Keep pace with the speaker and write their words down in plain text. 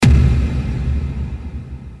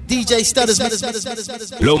DJ Stutters.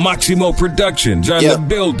 Lo Maximo Productions on the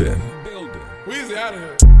building. Weezy out of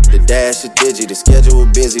here. The dash is digi, the schedule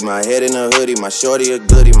busy. My head in a hoodie, my shorty a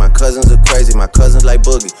goodie. My cousins are crazy, my cousins like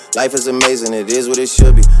Boogie. Life is amazing, it is what it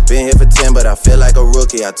should be. Been here for 10, but I feel like a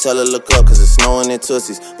rookie. I tell her look up, cause it's snowing in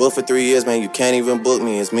Tootsies. Booked for 3 years, man, you can't even book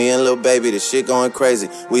me. It's me and Lil Baby, the shit going crazy.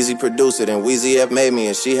 Weezy produced it, and Weezy F made me.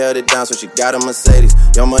 And she held it down, so she got a Mercedes.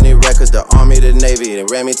 Young Money Records, the Army, the Navy. They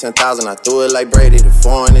ran me 10,000, I threw it like Brady. The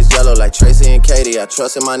foreign is yellow like Tracy and Katie. I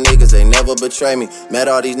trusted my niggas, they never betray me. Met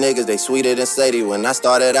all these niggas, they sweeter than Sadie. When I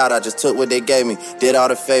started out, I just took what they gave me. Did all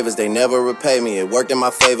the favors, they never repay me. It worked in my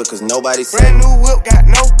favor, cause nobody said brand new whip, got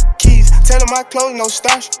no keys. Tell them my clothes, no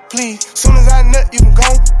starch, please. Soon as I nut, you can go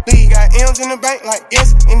leave. Got M's in the bank, like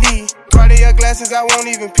yes, indeed. Cartier glasses, I won't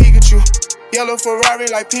even Pikachu. Yellow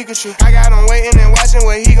Ferrari like Pikachu. I got him waiting and watching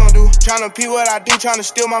what he gon' do. Tryna pee what I do, tryna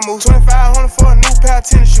steal my moves. 2,500 for a new pair of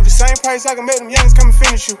tennis shoes. The same price I can make them youngins come and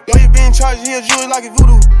finish you. Lawyer being charged, he a jewelry like a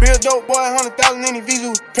voodoo. Real dope boy, 100,000 in the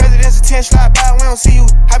Vizu. President's a 10 slide by, we don't see you.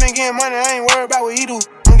 I been getting money, I ain't worried about what he do.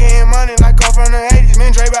 I'm getting money like come from the 80s.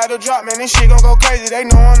 Man, Dre about to drop, man, this shit gon' go crazy. They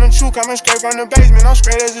know I'm the truth, coming straight from the basement. I'm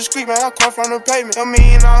straight as a street, man, I come from the pavement. A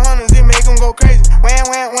million all hundreds, it make them go crazy. Wham,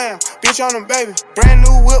 wham, wham, bitch on the baby. Brand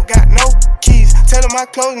new whip, got no keys. Tell them my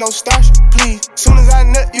clothes, no starch, please. Soon as I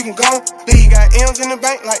nut, you can go leave. Got M's in the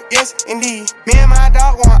bank, like yes, indeed. Me and my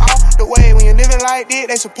dog going off the way. When you're living like this,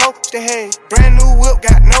 they supposed to hate. Brand new whip,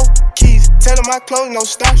 got no keys. Tell them my clothes, no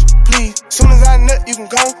starch, please. Soon as I nut, you can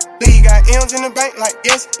go leave. Got M's in the bank, like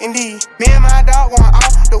yes, indeed. Me and my dog going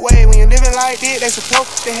off the way. When you're living like this, they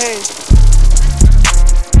supposed to hate.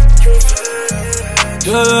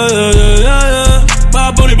 Yeah.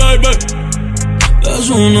 Bad Bunny, baby. Es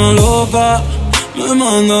una loca. Me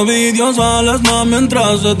manda videos a las más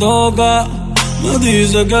mientras se toca. Me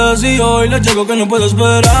dice que si hoy le llego que no puedo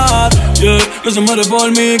esperar. Yeah, que se muere por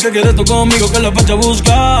mí, que quiere esto conmigo, que la fecha a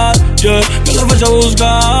buscar. Yeah, que la fecha a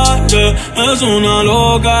buscar. Yeah, es una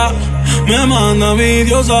loca. Me manda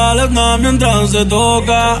videos a las más mientras se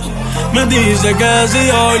toca. Me dice que si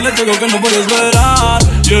hoy le llego que no puedo esperar.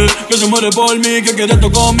 Yeah, que se muere por mí, que quiere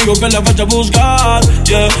esto conmigo, que la fecha a buscar.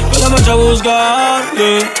 Yeah, que la fecha a buscar.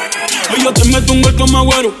 Yeah. Hoy yo te meto un gol como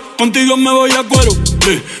agüero, contigo me voy a cuero.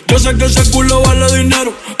 Yeah. Yo sé que ese culo vale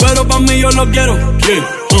dinero, pero pa' mí yo lo quiero. Yeah.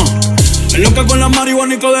 Es loca con la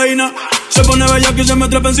marihuana y codeína. Se pone bella que se me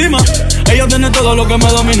trepa encima. Ella tiene todo lo que me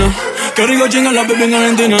domina. Qué rico chinga la pipi en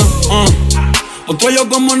Argentina. Otra yo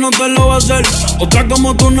como no te lo va a hacer. Otra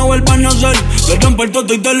como tú no vuelvas a nacer. Le rompe el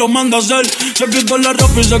toto y te lo manda a hacer. Se quitó la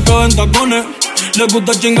ropa y se queda en tacones. Le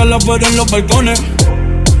gusta chingarla afuera en los balcones.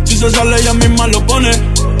 Si se sale ella misma lo pone.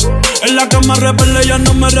 En la cama rebelde ella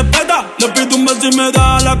no me respeta. Le pido un beso y me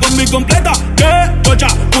da la combi completa. ¿Qué? Chocha,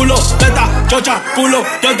 culo, teta. Chocha, culo,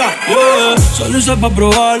 teta. Yeah. Salirse pa'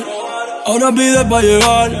 probar. Ahora pide pa'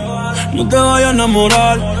 llegar. No te vayas a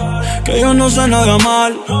enamorar, que yo no sé nada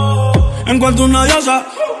mal. En cuanto una diosa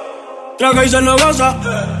traga y se lo goza.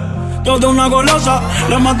 Toda una golosa.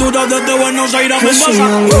 La madura desde Buenos Aires a Mendoza. Es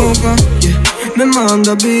una loca, yeah. Me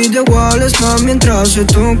manda video al snap mientras se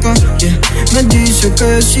toca, yeah. Me dice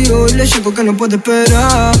que si hoy le llego que no puede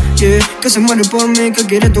esperar, yeah. Que se muere por mí, que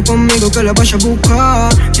quiere esto conmigo, que la vaya a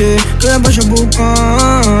buscar, yeah. Que la vaya a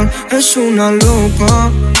buscar. Es una loca.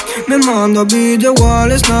 Me manda video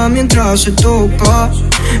al snap mientras se toca.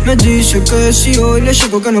 Me dice que si hoy le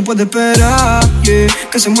llego que no puede esperar, yeah.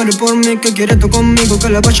 Que se muere por mí, que quiere esto conmigo, que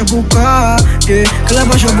la vaya a buscar, yeah. Que la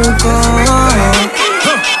vaya a buscar.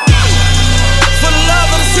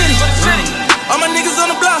 All my niggas on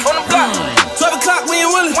the block. 12 o'clock when you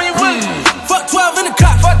willing. Fuck 12 in the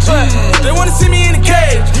cop. They wanna see me in the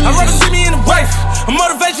cage. I'd rather see me in the wife. A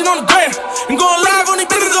motivation on the gram. And going live on these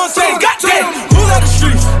bitches on stage. Goddamn. Who like the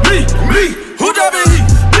streets? Me. Who driving heat?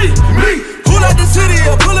 Me. Who like the city?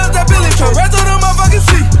 I pull up that Billy truck. Right through the motherfucking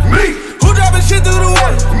seat. Me. Who driving shit through the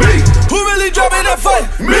water? Me. Who really dropping that fight?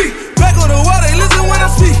 Me. Back on the water, listen when I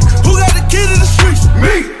speak. Who got the key to the streets?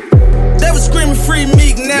 Me. They was screaming free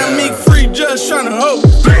Meek, now Meek free, just tryna hold.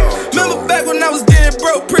 Remember back when I was getting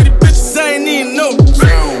broke, pretty bitches I ain't even know.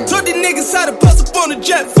 Told these niggas how to bust up on the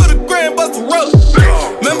jet for the grand bust the road.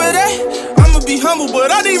 Remember that? I'ma be humble,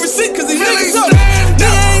 but I need receipt cause these niggas so.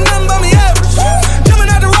 Nigga ain't nothing but me average. Coming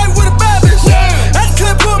out the right with a bad bitch. At the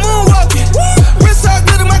clip, put moonwalking. Wrist side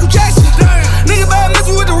good to Michael Jackson. Nigga bad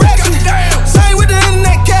messing with the racket. Same with the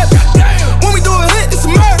internet cap. When we do a hit, it's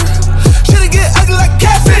a murder. Shit'll get ugly like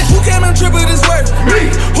catfish. Who came and tripled his worth?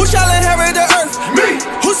 Me. Who shall inherit the earth? Me.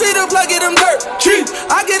 Who see the plug, get them dirt? Cheap.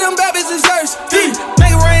 I get them bad bitches first. Deep.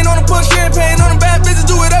 Make it rain on them, put champagne on them bad bitches,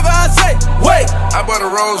 do whatever I say. Wait. I bought a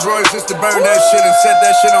Rolls Royce just to burn that shit and set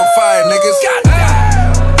that shit on fire, niggas.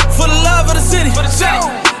 Goddamn. For the love of the city.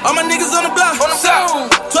 All my niggas on the block.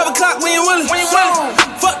 12 o'clock when you willing.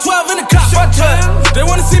 Fuck 12 in the cop. They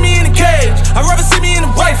wanna see me in the cage. I'd rather see me in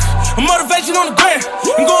the wife. A motivation on the gram.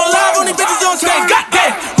 I'm going live on these bitches on stage.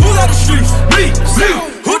 Goddamn. Who got the streets? Me.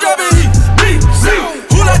 Who dropping heat? Me.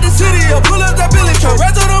 Who let the city up? Pull up that Billy truck.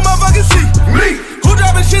 Right to the motherfucking seat. Me. Who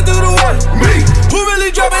dropping shit through the water? Me. Who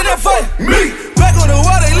really dropping that fight? Me. Back on the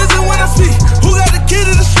water, listen when I speak. Who got the key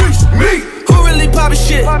to the streets? Me. Who really poppin'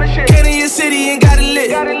 shit? Came in your city and got it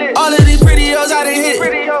lit. All of these pretty hoes I done hit.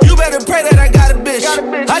 You better pray that I got a bitch.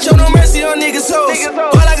 I show no mercy on niggas' hoes.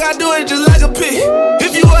 All I gotta do is just like a pig.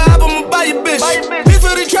 If you a hop, I'ma buy your bitch. Bitch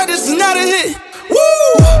for the track, this is not a hit. Woo!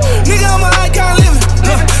 Nigga, I'm an icon living.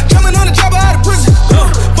 Jumping on the chopper out of prison.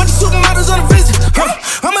 Bunch of supermodels on a visit.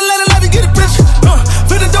 I'ma let it live and get a picture.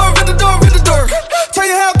 Fit the door. Turn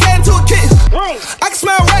your Hellcat into a kitten. I can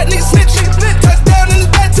smell rat, niggas snitch. Touchdown in the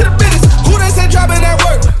back to the business. Who they say dropping that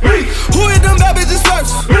work? Who hit them bad bitches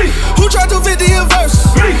first? Who tried to 50 a verse?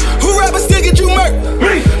 Who rap and still get you murked?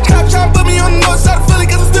 Cop trying to put me on the north side of Philly,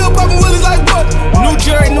 cause I'm still poppin' willies like what? New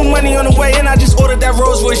jury, new money on the way, and I just ordered that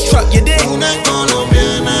Rolls Royce truck, you dig? Una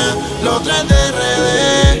colombiana, los tres de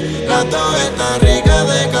RD. Las dos están ricas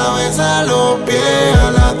de cabeza a los pies.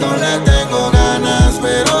 A las dos les tengo ganas,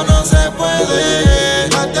 pero no se puede.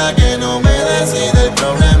 Hasta que no me decide, el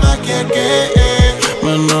problema es que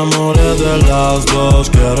me enamoré de las dos,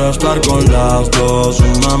 quiero estar con las dos.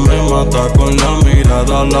 Una me mata con la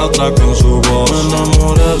mirada, la otra con su voz. Me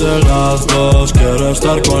enamoré de las dos, quiero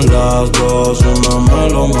estar con las dos. Una me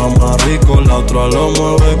lo mama rico, la otra lo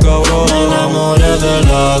mueve cabrón. Me enamoré de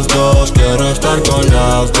las dos, quiero estar con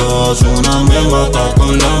las dos. Una me mata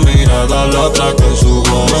con la mirada, la otra con su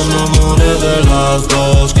voz. Me enamoré de las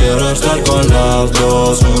dos, quiero estar con las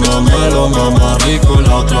dos. Una me lo mama rico,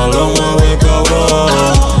 la otra lo mueve cabrón.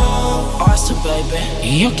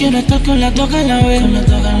 Y yo quiero estar con las dos a la vez.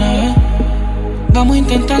 Vamos a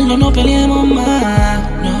intentarlo, no peleemos más.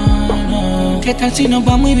 No. ¿Qué tal si nos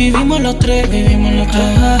vamos y vivimos los tres?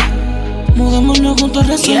 Mudémonos juntos,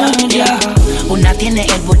 resolvemos ya. Una tiene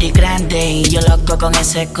el booty grande y yo loco con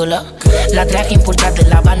ese culo. La traje importada de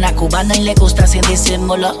La Habana, cubana y le gusta sin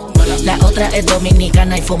disimulo. La otra es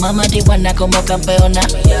dominicana y fuma marihuana como campeona.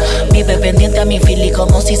 Vive pendiente a mi fili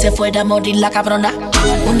como si se fuera a morir la cabrona.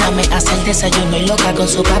 Una me hace el desayuno y loca con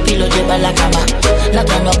su papi lo lleva a la cama. La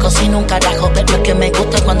otra no cocina un carajo, pero es que me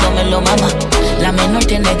gusta cuando me lo mama. La menor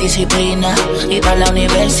tiene disciplina y va a la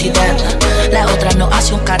universidad. La otra no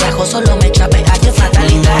hace un carajo, solo me chapea, qué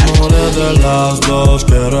fatalidad. Me enamoré de las dos,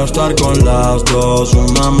 quiero estar con las dos.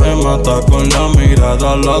 Una me mata con la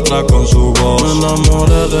mirada, la otra con su voz. Me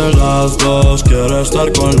enamoré de las dos, quiero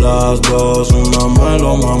estar con las dos. Una me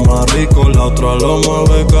lo mama rico, la otra lo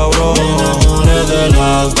mueve cabrón. Me enamoré de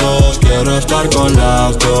las dos, quiero estar con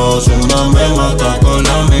las dos. Una me mata con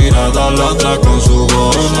la mirada, la otra con su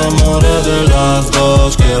voz. Me enamoré de las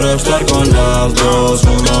dos, quiero estar con las dos.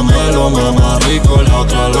 Una me lo mama rico, la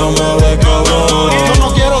otra lo mueve cabrón. Yo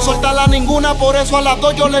no quiero soltarla ninguna, por eso a las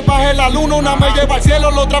dos yo le bajé la luna. Una me lleva al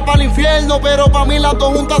cielo, la otra para el infierno, pero pa' mí las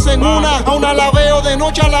dos juntas en una. A una la veo de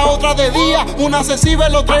noche, a la otra de día. Una se sirve,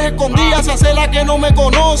 los tres escondidas. Se hace la que no me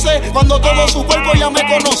conoce, cuando todo su cuerpo ya me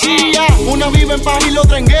conocía. Una vive en paz y la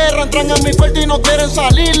otra en guerra. Entran a mi puerta y no quieren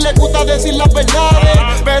salir. Les gusta decir las verdades,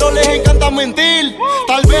 pero les encanta mentir.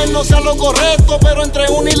 Tal vez no sea lo correcto, pero entre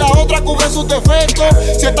una y la otra cubre sus defectos.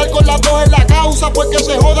 Si estar con las dos es la causa, pues que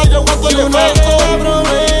se joda, yo aguanto el efecto.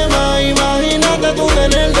 Problema, imagínate tú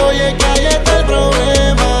tenerlo, y es que ahí está el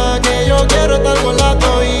problema, que yo quiero estar con las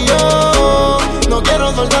dos y yo no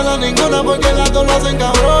quiero soltarla ninguna porque las dos lo hacen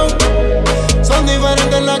cabrón. Son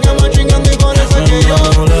diferentes en la cama chingando y por eso es que yo me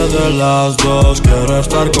enamoré de las dos, quiero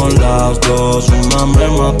estar con las dos. Una me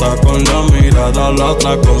mata con la mirada, la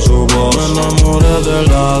otra con su voz. Me enamoré de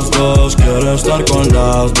las dos, quiero estar con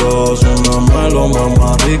las dos. Una me lo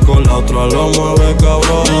mama rico, la otra lo mueve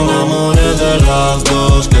cabrón. Me enamoré de las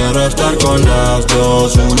dos, quiero estar con las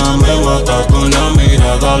dos. Una me mata con la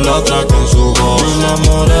mirada, la otra con su voz. Me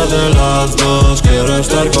enamoré de las dos, quiero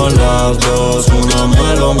estar con las dos. Una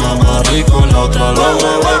me lo mama rico, la otra lo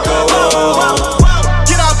mueve cabrón.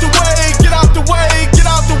 Get out the way, get out the way, get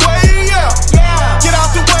out the way, yeah. Get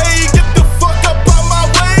out the way, get the fuck up out my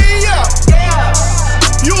way, yeah.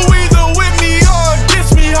 You either with me or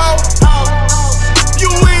against me, ho. You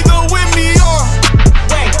either with me or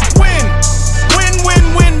win, win, win,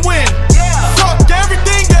 win, win. Fuck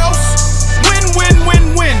everything else. Win, win,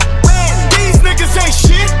 win, win. These niggas ain't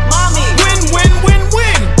shit. Win, win, win,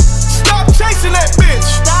 win. Stop chasing that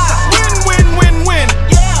bitch. Win, win, win, win.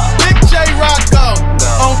 Big J Rock.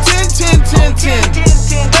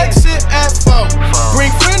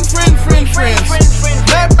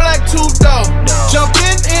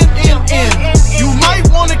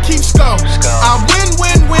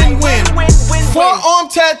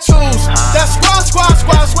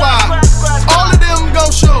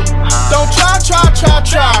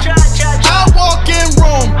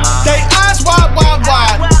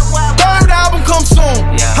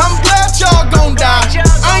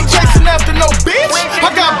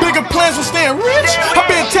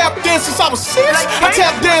 tap dance since I was 6. I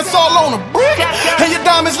tap dance all on a brick. And your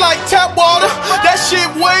diamonds like tap water. That shit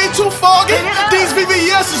way too foggy. These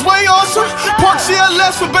VVS is way awesome. Park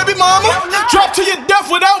CLS for baby mama. Drop to your death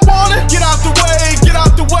without warning. Get out the way, get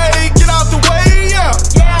out the way, get out the way, yeah.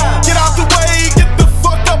 Get out the way, get the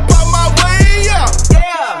fuck up out my way, yeah.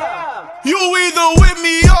 You either with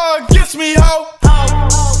me or against me, ho.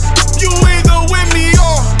 You either with me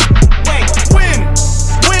or win.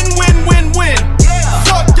 Win.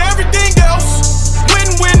 Fuck everything else.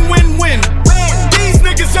 Win. These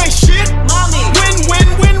niggas ain't shit.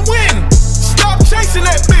 Win. Stop chasing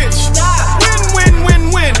that bitch. Win.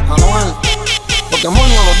 Los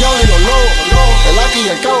demonios, los diablos y los lobos. El aquí y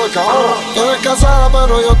el cabo, el cabrón. Tú eres casada,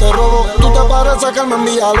 pero yo te robo. Tú te pareces a Carmen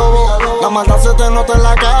Villalobos. La maldad se te nota en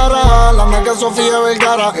la cara. La negra Sofía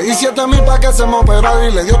Vergara. Y 7,000 pa' que se me operara.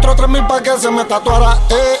 Y le di otros 3,000 pa' que se me tatuara.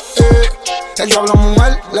 El diablo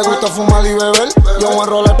mujer, le gusta fumar y beber. Yo voy a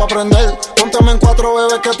enrolar pa' prender. Pónteme en 4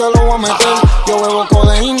 bebés que te lo voy a meter. Yo bebo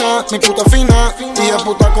codeína, mi puta es fina. Y es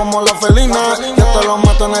puta como la felina. Yo te lo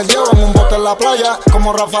mato en el hielo, en un bote en la playa.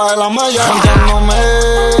 Como Rafael Amaya. Cantándome,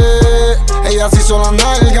 ella sí hizo la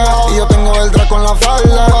nalga. Y yo tengo el draco en la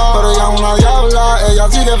falda. Pero ella es una diabla, ella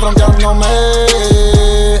sigue fronteándome.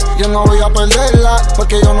 Yo no voy a perderla,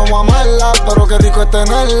 porque yo no voy a amarla. Pero qué rico es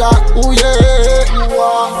tenerla,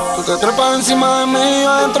 Tú te trepas encima de mí,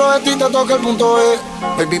 adentro de ti te toca el punto E.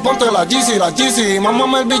 Baby, ponte la Yeezy,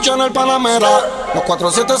 mámame el bicho en el Panamera. Los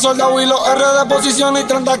 4-7 soldados y los R de posición y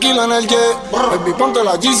 30 kilos en el jet. Baby, ponte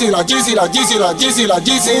la Yeezy.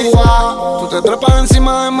 Tú te trepas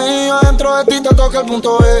encima de mí, adentro de ti te toca el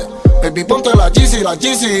punto E. Baby, ponte la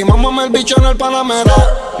Yeezy, mámame el bicho en el Panamera.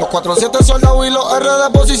 Los 4-7 soldados y los R de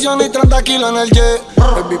posición y 30 kilos en el jet.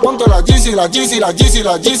 Baby, ponte la Yeezy.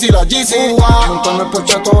 Montón el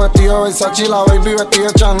pecheto vestido de Versace, la baby vestida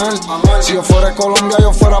de Chanel. Si yo fuera de Colombia,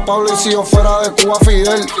 yo fuera Pablo, y si yo fuera de Cuba,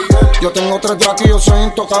 Fidel. Yo tengo 3 dracos y yo soy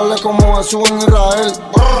intocable como Jesús en Israel.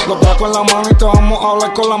 Los dracos en la mano y te vamos a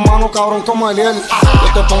hablar con las manos, cabrón, como Eliel.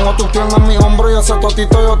 Yo te pongo tus piernas en mi hombro y ese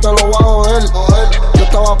totito yo te lo voy a joder. Yo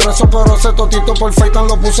estaba preso, pero ese totito por FaceTime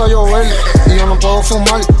lo puse a llover. Y yo no puedo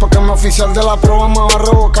fumar, porque mi oficial de la prueba me va a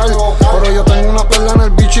revocar. Pero yo tengo una perla en el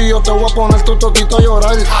bicho y yo te voy a poner tu totito a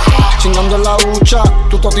llorar. Chingando en la ducha,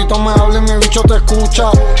 tu totito me habla y mi bicho te escucha.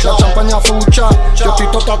 La champaña fucha, yo estoy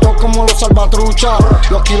tatuado como los salvatruchas.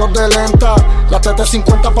 Los kilos de lenta, las tetas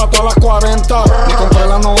 50 pa' todas las 40. Me compré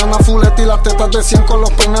la novena fuleta y las tetas de 100 con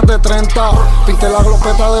los peines de 30. Pinté la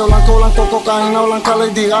glopeta de blanco, cocaína blanca,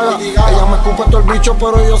 Lady Gaga. Ella me escupe todo el bicho,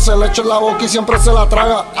 pero yo se le echo en la boca y siempre se la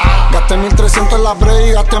traga. Gasté 1,300 en las Bray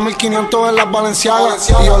y gasté 1,500 en las Balenciagas.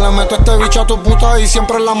 Y yo le meto este bicho a tu puta y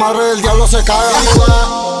siempre la madre del diablo se caga.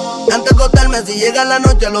 Antes de acostarme, si llega la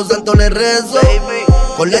noche, a los santos les rezo.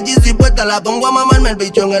 Con la Yeezy puesta, la pongo a mamarme el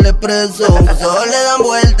bicho en el expreso. Los ojos le dan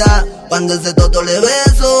vuelta cuando ese toto le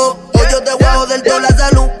beso. Hoy yo te guajo del todo la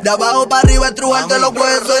salud, de abajo para arriba estrujarte los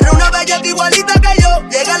huesos. Eres una bella que igualita que yo.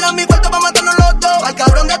 Llegale a mi cuarto pa' matarnos los dos. Al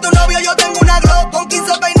cabrón de tu novio yo tengo una Glock con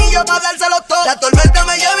 15 peinillos pa' dárselos todos. La tormenta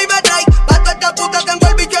me lleva y me trae, pa' toda esta puta tengo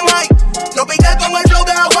el bicho en high. Tropical como el flow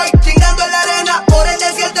de Hawaii, chingando en la arena por el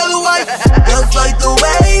desierto de Dubai. Yo soy tu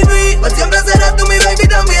baby, pues siempre serás tú mi baby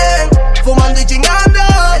también. Fumando y chingando,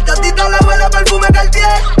 el totito le huele perfume Cartier.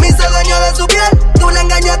 Me hizo dueño de su piel, tú la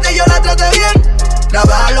engañaste y yo la traté bien.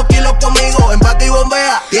 Trabaja los kilos conmigo, empaque y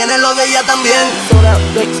bombea, tiene lo de ella también. Sold out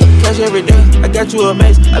bakes, cash every day. I got you a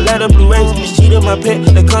mace, I let them blue rays. This cheat in my pet,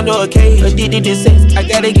 the condo a cage. Addicted to sex, I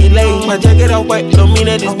gotta get laid. My jacket all white, don't mean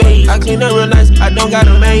that it's beige. I clean up real nice, I don't got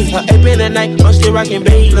a maid. Her ape in the night, I'm still rockin'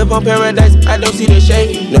 beige. Live on paradise, I don't see the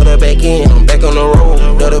shade. Know the back end, I'm back on the road.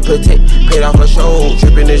 Know the protect, paid off her show.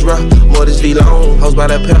 Drippin' this rough, more this V long. Hoes by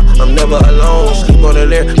the pair, I'm never alone. Sleep on the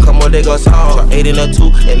lair, come on, they go soft. 8 in a 2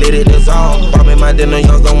 and let it dissolve. Bobbing my dinner,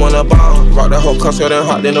 young don't wanna ball. Rock the whole concert and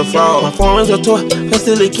hot in the fall. My foreign's a toy, I'm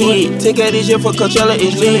still a kid. Take out this year for Coachella,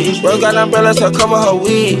 it's lit. Bro got umbrellas to cover her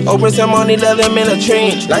wig. Open ceremony, let them in a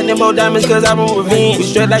trench. Lightning bolt diamonds, cause I want revenge. We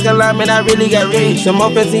straight like a lineman, I really got rich. Some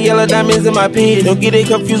more fancy yellow diamonds in my pit. Don't get it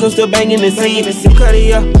confused, I'm still banging the seat. You cut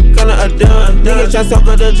it up, gonna a done. Niggas try to suck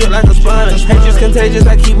up the drip like a sponge. Hatred's contagious,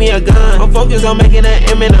 I keep me a gun. I'm focused on making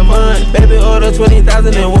that M in a month. Baby order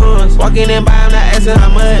 20,000 at once. walking and by, I'm not asking how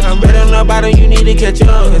much. I'm better than the bottom, you need to catch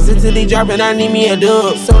up. Consistently dropping, I need me a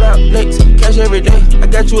dub. Sold out licks, cash every day. I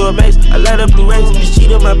got you a mace, I light up Blu-rays. This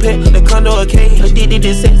cheat on my pet, the condo a cage. Addicted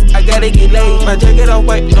to sex, I gotta get laid. My jacket off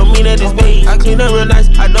white, don't mean that it's beige. I clean up real nice,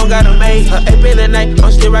 I don't got a maid. Her ape in the night,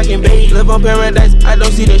 I'm still rocking beige. Live on paradise, I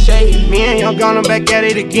don't see the shade. Me and Young Gunna back at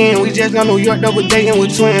it again. We just got New York double dating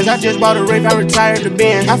with twins. I just bought a Wraith, I retired the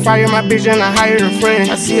Benz. I fired my bitch and I hired a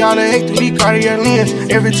friend. I see all the hate through these Cartier lens.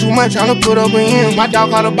 Every 2 months, tryna put up an end. My dog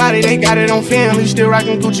caught a body, they got it on film. We still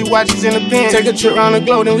rocking Gucci watches in the pen. Take a trip around the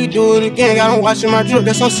globe, then we do it again. Got them watching my drip,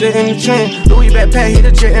 that's I'm sitting in the trend. Louis backpack, hit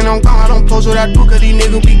a jet and I'm gone. I don't post what I do, cause these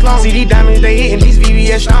niggas be clones. See these diamonds, they hitting these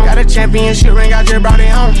VVS on. Got a championship ring, I just brought it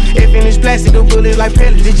home. If in this plastic, the bullets like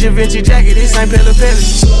pellets. This your vintage jacket, this ain't Pella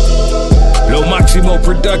Pellets. Lo Maximo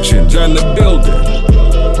Productions on the building.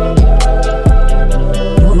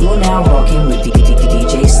 You're now rocking with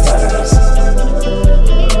DJ Stutters.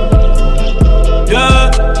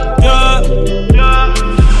 Yeah, yeah, yeah.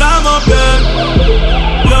 Estamos bien,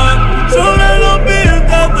 yeah. Sobre los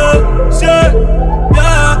billetes de 100,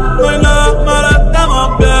 yeah. No hay nada malo,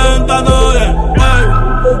 estamos bien, está todo bien, ey.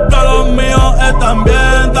 Todos los míos están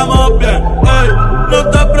bien, estamos bien, ey. No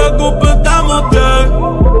te preocupes, estamos bien,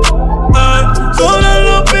 ey. Sobre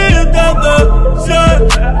los billetes de 100,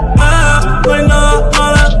 yeah. No hay nada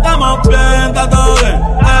malo, estamos bien, está todo bien,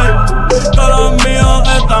 ey. Todos los míos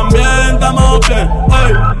están bien, estamos bien,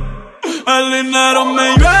 ey. El dinero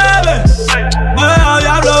me llueve, a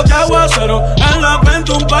diablo que aguacero. En la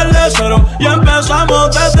cuenta un par de cero y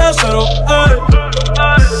empezamos desde cero, ey.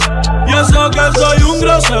 Y eso que soy un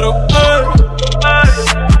grosero, ey.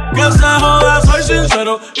 Que se joda, soy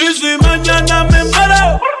sincero. Y si mañana me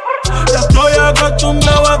muero, ya estoy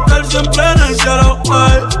acostumbrado a estar siempre en el cielo,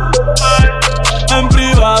 ey. En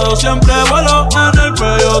privado siempre vuelo, en el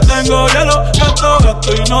cuello tengo hielo.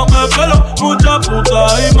 Gasto y no me pelo. Mucha puta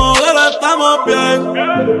y modelo, estamos bien.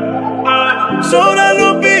 Sobre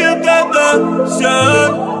los billetes de 100,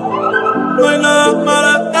 no hay nada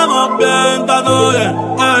malo, estamos bien, está todo bien,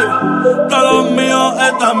 ey. Todos los míos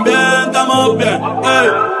están bien, estamos bien, ey.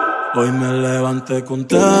 Hoy me levanté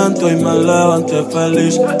contento y me levanté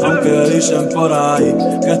feliz, aunque dicen por ahí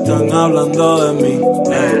que están hablando de mí,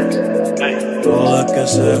 ey. Joda que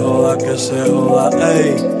se joda, que se joda,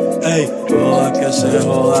 ey, ey. Joda que se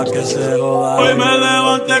joda, que se joda. Hoy me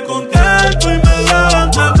levanté contento y me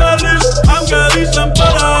levanté feliz, aunque dicen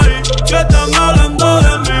por ahí que están hablando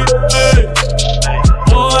de mí, ey.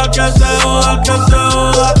 Joda que se joda, que se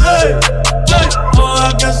joda, ey, ey. Joda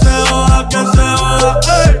que se joda, que se joda,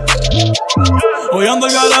 ey. Hoy ando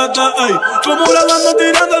el galata, ey. Como grabando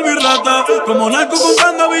tirando el birrata, como narco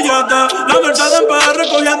comprando billetes. La Mercedes en PR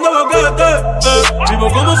recogiendo boquetes, vivo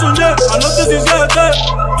como soñé a los 17,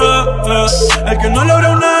 El que no logra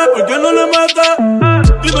una, ¿por qué no le mata?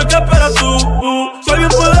 Dime qué esperas tú, si alguien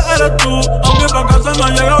puede eres tú. Aunque pa' casa no ha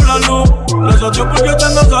llegado la luz, gracias a Dios porque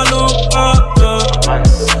tengo salud,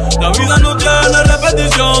 La vida no tiene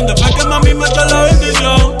repetición, después que mami mete la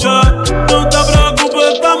bendición, No te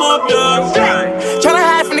preocupes, estamos bien. Tryna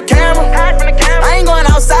hide from the camera, I ain't going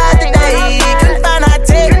outside today. Couldn't find our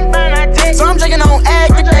tech, so I'm drinking on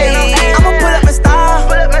egg today. I'ma pull up in style,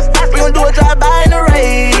 we gon' do a drive-by in the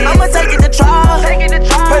rain. I'ma take it to trial,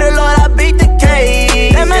 pray the Lord I beat the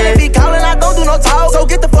case. That man they be calling, I don't do no talk, so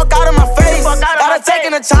get the fuck out of my face. Gotta take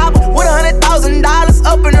in a chopper with $100,000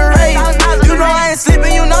 up in the race. You know I ain't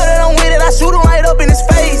sleeping, you know that I'm with it, I shoot him right up in his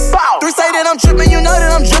face. 3 say that I'm tripping, you know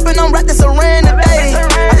that I'm dripping, I'm wrapped in saran today.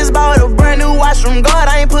 I just bought a brand new watch from God,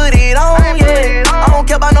 I ain't put it on yet. I don't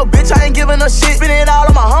care about no bitch, I ain't giving no shit, spend it all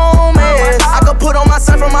on my homies. I could put on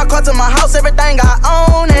myself from my car to my house, everything I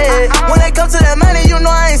own it. When it comes to that money, you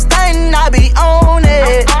know I ain't stunting, I be on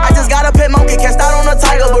it. I just got a pet monkey, can't start on a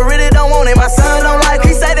tiger, but really don't want it. My son don't like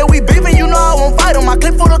it. He say that we beefing, you know I won't fight him. My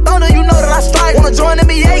clip full of thunder, you know that I strike. Wanna join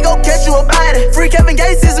NBA, go catch you a body. Free Kevin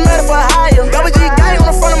Gates is murder for hire. Double G gang on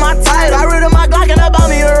the front of my title. I rid of my Glock and I bought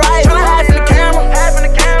me a ride. Tryna hide from the camera,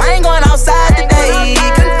 I ain't going outside today.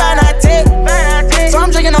 Couldn't find our tech, so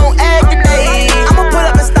I'm drinking on egg today. I'ma pull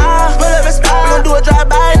up in style, we gon' do a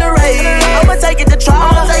drive-by in the rain. I'ma take it to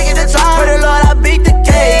trial, pray the Lord I beat the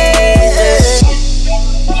case.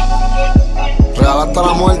 Real hasta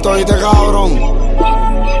la muerte, oíste, cabrón.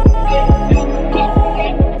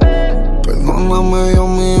 Perdóname, Dios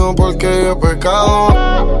mío, porque yo he pecado.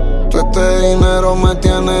 Todo este dinero me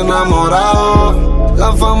tiene enamorado.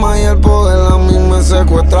 La fama y el poder a mí me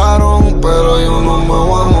secuestraron, pero yo no me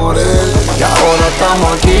voy a morir. Y ahora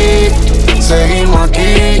estamos aquí, seguimos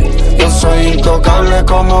aquí. Yo soy intocable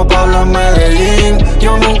como Pablo en Medellín.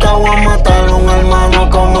 Yo nunca voy a matar a un hermano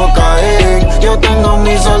como Caín. Yo tengo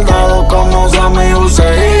mis soldados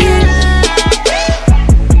conseguir.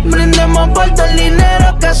 Brindemos por todo el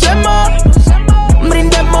dinero que hacemos.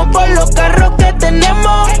 Brindemos por los carros que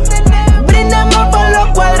tenemos. Brindemos por los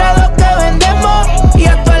cuadrados que vendemos. Y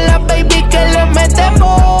a todas las baby que le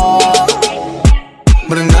metemos.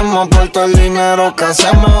 Brindemos por todo el dinero que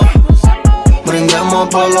hacemos. Brindemos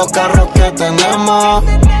por los carros que tenemos.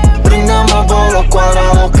 Brindemos por los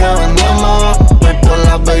cuadrados que vendemos. Y por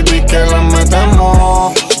las baby que le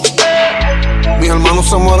metemos. Mis hermanos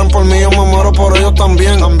se mueren por mí, yo me muero por ellos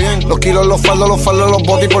también. Los kilos, los faldos, los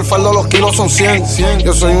botes y por faldo los kilos son 100.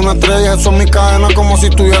 Yo soy una estrella, eso es mi cadena como si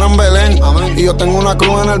estuviera en Belén. Y yo tengo una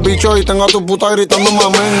cruz en el bicho y tengo a tu puta gritando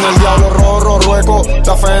mamén. El diablo rojo, rueco,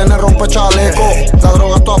 la FN rompe chaleco. La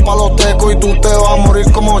droga es toda pa' los tecos y tú te vas a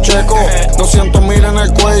morir como checo. 200,000 en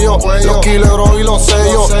el cuello, los kilos y los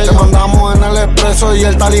sellos. Te mandamos en el expreso y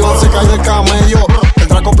el talibán se cae del camello. El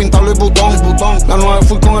Draco pintable y botón. La 9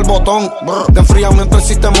 full con el botón. De enfriamiento el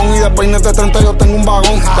sistemón y de peines de 30 yo tengo un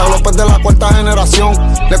vagón. De López de la cuarta generación.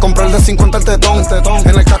 Le compré el de 50 el tetón.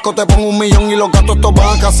 En el casco te pongo 1,000,000 y los gatos estos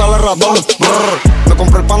van a cazar el ratón. Me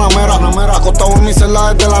compré el Panamera. Acostado en mi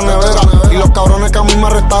celda desde la nevera. Y los cabrones que a mí me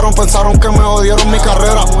arrestaron pensaron que me jodieron mi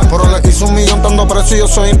carrera. Pero les hice 1,000,000 dando precio y yo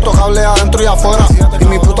soy intocable adentro y afuera. Y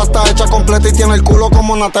mi puta está hecha completa y tiene el culo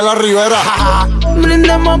como Natalia Rivera.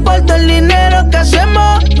 Brindemos por todo el dinero que hacemos.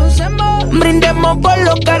 Brindemos por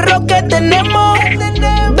los carros que tenemos.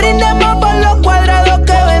 Brindemos por los cuadrados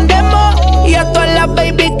que vendemos. Y a todas las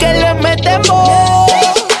baby que le metemos.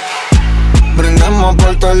 Brindemos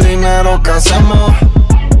por todo el dinero que hacemos.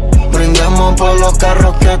 Brindemos por los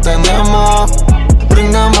carros que tenemos.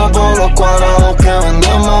 Brindemos por los cuadrados que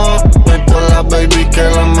vendemos. Y por las baby que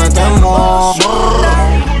le metemos.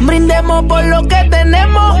 Brindemos por lo que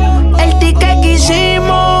tenemos. El ticket que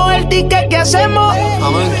hicimos, el ticket que hacemos.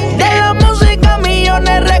 De la música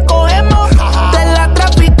millones recogemos. Te la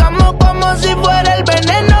traficamos como si fuera el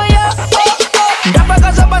veneno, ya. Ya pa'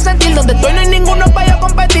 casa pa' sentir, donde estoy no hay ninguno pa' yo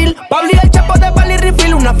competir. Pablo y el chapo de Pali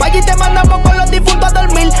Refill. Una falla y te mandamos con los difuntos a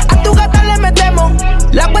dormir. A tu gata le metemos,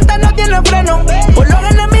 la cuenta no tiene freno. Por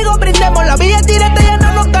los enemigos brindemos, la villa directa ya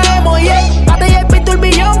no nos caemos, yeah. Pate y el pito el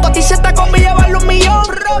billón, coticeta con Villa vale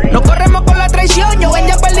 1,000,000. No corremos con la traición, yo en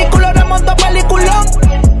ya película remonto peliculón.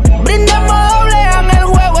 Brindemos doble, en el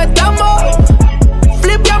juego estamos.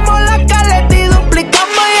 Flipeamos la caleta y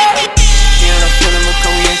duplicamos, yeah. She end up feeling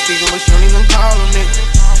because we ain't speaking, but she don't even call them,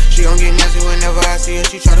 nigga. She gon' get nasty whenever I see her,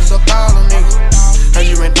 she try to suck all them, nigga. Heard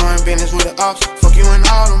you been doing business with the ops, fuck you and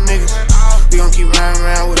all them niggas. We gon' keep riding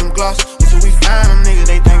around with them gloss until we find them niggas.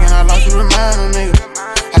 They thinking I lost to remind them niggas.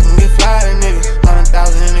 I can get fly to niggas,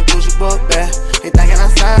 100,000 in the Gucci book bag. They thinking I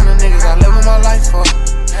signed them niggas, I live with my life for.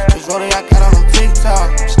 This road I got on them TikTok,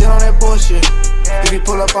 still on that bullshit. If he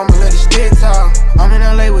pull up, I'ma let it stick talk. I'm in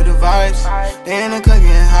LA with the vibes, they in the cut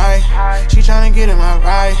getting high. She tryna get in my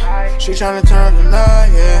ride, she tryna turn up the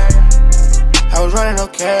night, yeah. I was running no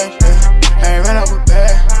cash, yeah. I ain't ran up a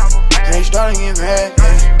bag, and they started getting mad,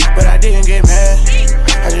 yeah. But I didn't get mad,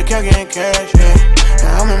 I just kept getting cash, yeah.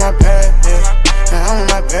 Now I'm in my bag, yeah. Now I'm in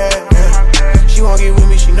my bag, yeah. She won't get with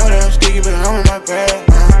me, she know that I'm sticky, but I'm in my bag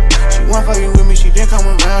now. She won't fuck with me, she didn't come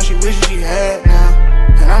around, she wishes she had now.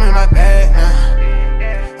 And I'm in my bag now.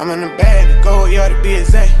 I'm in the bag to go, yeah, to be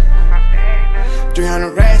exact. 300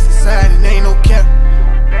 racks inside, and ain't no cap.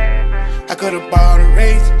 I could've bought a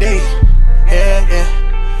race today, yeah, yeah.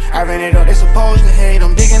 I ran it up, they supposed to hate,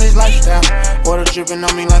 I'm digging this lifestyle. Water dripping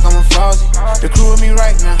on me like I'm a faucet. The crew with me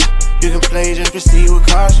right now. You can play, just proceed with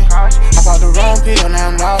caution. I bought the wrong pill, now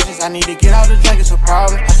I'm nauseous. I need to get out the drink, it's a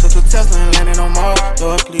problem. I took a Tesla and landed on Mars.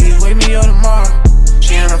 Lord, please wake me up tomorrow.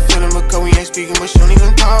 She ain't a feeling because we ain't speaking, but she don't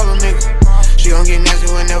even call them niggas. She gon' get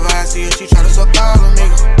nasty whenever I see her, she tryna suck all them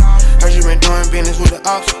niggas. Heard you been doing business with the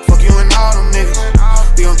ops, fuck you and all them niggas.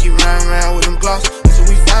 We gon' keep riding around with them gloss until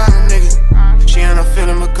we find them niggas. She ain't a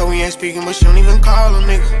feeling because we ain't speaking, but she don't even call them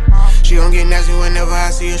niggas. She gon' get nasty whenever I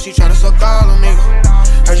see her, she tryna suck all them niggas.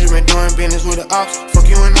 Heard you been doing business with the ops, fuck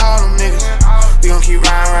you and all them niggas. We gon' keep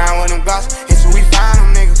riding around with them gloss until we find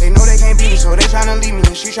them niggas. They know they can't beat me, so they tryna leave me,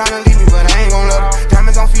 and she tryna leave me, but I ain't gon' love her.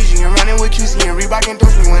 Diamonds on Fiji and running with QC and Reebok and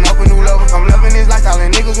Dose, we went up a new level. I'm loving this lifestyle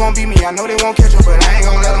and niggas won't beat me, I know they won't catch up, but I ain't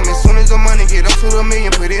gon' let them. As soon as the money get up to the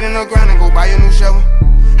million, put it in the ground and go buy a new shovel.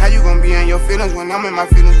 How you gon' be in your feelings when I'm in my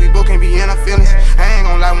feelings? We both can't be in our feelings. I ain't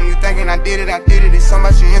gon' lie when you thinking I did it. It's something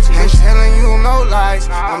about your intuition. I'm telling you no lies.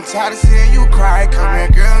 I'm tired of seeing you cry. Come here,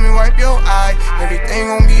 girl, let me wipe your eye. Everything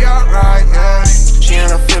gon' be alright, yeah. She ain't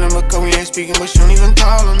a feeling because we ain't speaking, but she don't even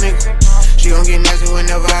call them niggas. She gon' get nasty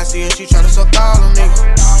whenever I see her, she tryna suck all them niggas.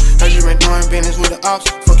 Heard you been doing business with the ops,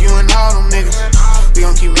 fuck you and all them niggas. We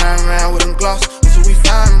gon' keep riding around with them gloss until we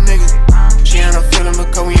find them niggas. She ain't a feeling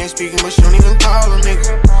speaking, but she don't even call a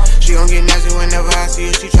nigga. She gon' get nasty whenever I see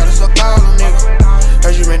her, she try to suck all them niggas.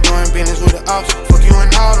 Heard you been doing business with the ops, fuck you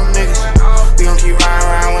and all them niggas. We gon' keep riding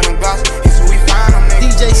around with them blocks, it's who we find them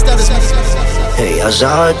niggas. DJ Stutters. Ella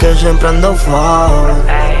sabe que siempre ando full,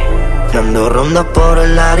 dando rondas por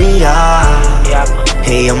el área.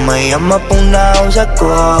 Ella me llama pa' una once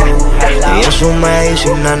call, y es su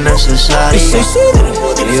medicina necesaria.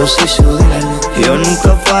 Yo soy su dealer, yo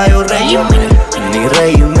nunca fallo Rey Miller, ni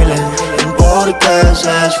Rey Miller. Porque se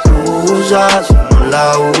excusa si no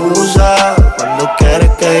la usa, cuando quiere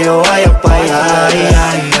que yo vaya pa' allá.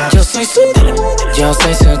 Yo soy su dealer, yo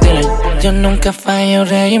soy su dealer. Yo nunca fallo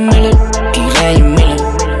Rey Miller y Rey Miller.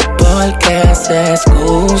 Porque se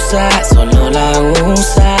excusa, solo la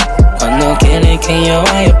usa cuando quiere que yo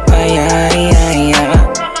vaya pa' allá.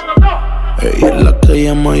 Ella es la que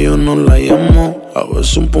llama, yo no la llamo. A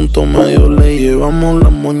veces un punto medio le llevamos.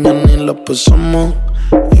 Las moñas ni las pesamos,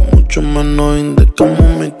 y mucho menos indicamos.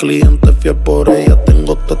 Mi cliente fiel por ella,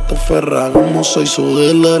 tengo teta ferragamo. Soy su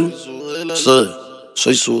dealer, sí,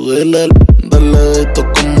 soy su dealer. Dale esto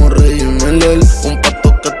como Rey Miller, un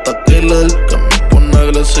pato que está killer, que me pone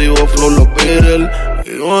agresivo, flow los Beatles.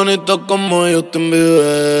 Y bonito como Justin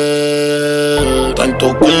Bieber.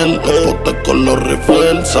 Tanto kill, los potes con los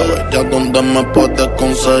rifles. Sabes ya dónde me puedes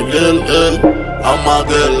conseguir. I'm a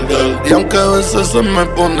girl. Y aunque a veces se me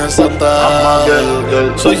pone sata,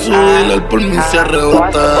 soy su dealer, por mí se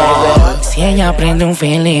arrebata. Si ella prende un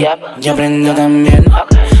feeling, yo prendo también.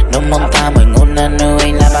 Nos montamos en una nube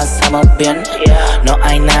y la pasamos bien. No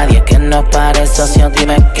hay nadie que nos pare, socio,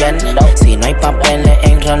 dime quién. Si no hay papeles,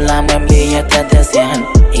 enrolamos en billetes de 100.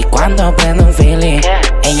 Y cuando prende un feeling,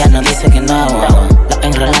 ella nos dice que no, lo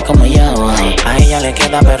enrola como yo. A ella le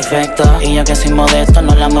queda perfecto, y yo que soy modesto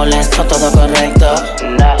no la molesto, todo correcto.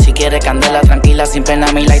 Si quiere candela tranquila, sin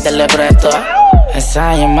pena mi lighter le presto.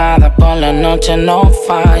 Esa llamada por la noche no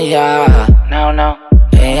falla. No.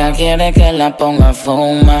 Ella quiere que la ponga a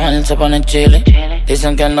fumar, se pone chile.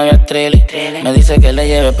 Dicen que el novio es trilly. Me dice que le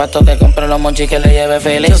lleve pato, que compre los monchis, que le lleve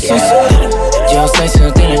Philly. Yo soy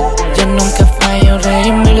su dealer. Yo nunca fallo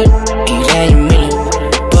Rey Miller y Rey Miller.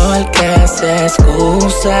 Porque se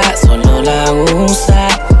excusa, solo la usa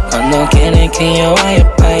cuando quiere que yo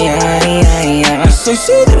vaya pa' allá. Yo soy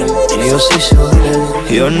su dealer, yo soy su dealer.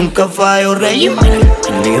 Yo nunca fallo Rey Miller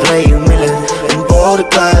ni Rey Miller.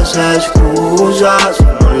 Porque se excusa si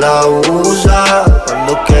no la usa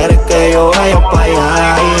cuando quiere que yo vaya pa'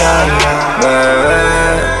 allá.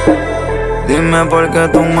 Bebé, dime por qué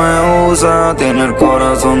tú me usas. Tiene el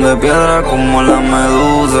corazón de piedra como la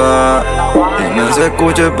medusa. Dime si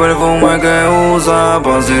escucha el perfume que usa,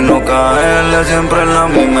 pa' si no caerle siempre en la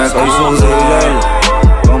misma. Soy su dealer,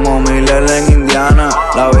 como Miller en Indiana.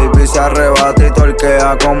 La baby se arrebata y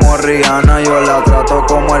torquea como Rihanna. Yo la trato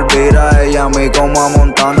como Elvira, ella a mí como a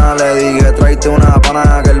Montana. Le dije tráete una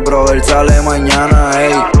pana que el brother sale mañana,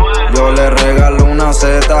 ey. Yo le regalo una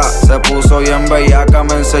zeta, se puso bien bellaca.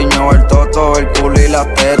 Me enseñó el toto, el culo y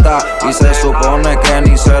las tetas. Y se supone que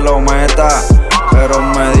ni se lo meta, pero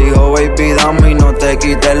me dijo baby dame y no te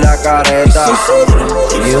quites la careta.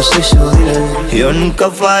 Yo soy su dealer, yo nunca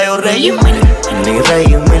fallo Rey Miller ni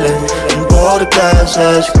Rey Miller. Porque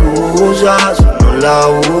se excusa si no la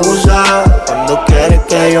usa cuando quiere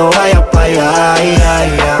que yo vaya pa' allá.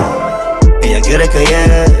 Ella quiere que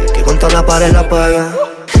llegue, que contra la pared la pegue,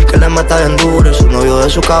 que le meta bien duro y su novio de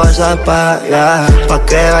su cabeza despega. Pa'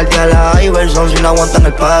 que guardia la Iverson si no aguantan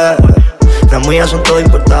el pegue. Las mías son todas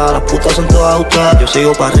importadas, las putas son todas ustedes. Yo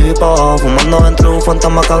sigo pa' arriba y pa' abajo, fumando dentro de un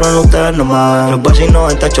fantasma cabrón, ustedes no me ven. Los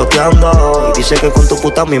vecinos están choteando y dice que con tu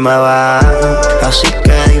puta a mí me va. Así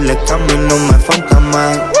que dile que a mí no me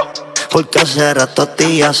fantasma, porque hace rato a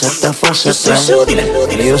ti ya se te fue ese tren.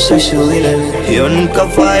 Yo soy su dealer, yo nunca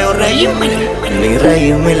fallo Rey Miller ni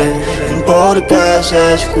Rey Miller. Porque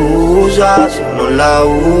se excusa si no la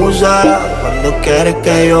usa cuando quiere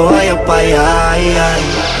que yo vaya pa' allá.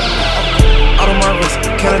 Out on my wrist,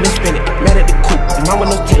 counted and spin it. Mad at the coupe, my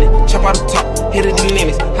windows tinted. Chop out the top, hit it the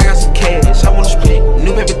limits. I got some cash, I wanna split.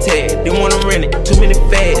 New paper tag, didn't wanna rent it. Too many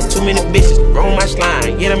fads, too many bitches. Roll my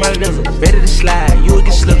slime, get in my lizard. Ready to slide, you a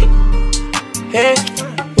get slicker. Hey,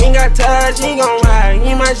 we ain't got touch, he gon' ride.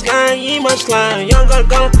 You ain't my slime, you ain't my slime. Young gun,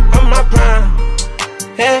 I'm my prime.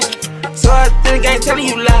 Hey, so I think I ain't telling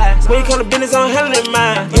you lies. When you come to business, I'm handling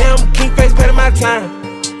mine. Yeah, I'm king face, paying my time.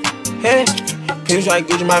 Hey. Pills like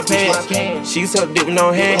Gucci my pants. She sell dick with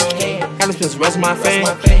no hand. I just spend the rest of my fame.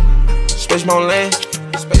 Space my own land.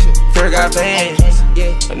 Fair got bands.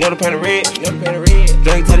 Another pan of red.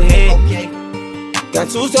 Drink to the head. Got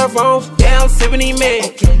 2 cell phones. Yeah, I'm sipping these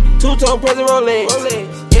meds. 2-tone present Rolex.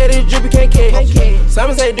 Yeah, this drippy can't catch.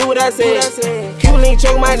 Some say do what I said. Cuban link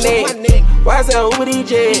choke my neck. Why I say Uber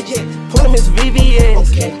DJ? Pull him his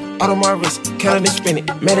VVS. Out of my wrist, counting and spin it.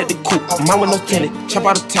 Mad at the coupe, mine with no tenant. Chop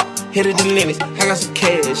out the top, hit it the limits. I got some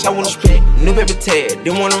cash, I wanna spend it. New paper tag,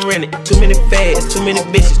 didn't wanna rent it. Too many fads, too many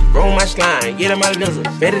bitches. Roll my slime, get in my lizard.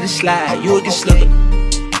 Better to slide, you will get slithered.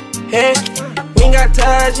 Hey, we ain't got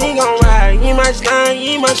ties, you ain't gon' ride. You ain't my slime,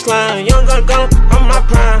 you ain't my slime. You ain't gonna go, I'm my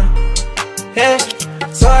prime. Hey,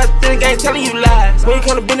 so I think the game telling you lies. When you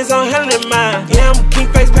come to business, I'm handling mine. Yeah, I'm a king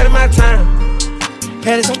face, patting my time.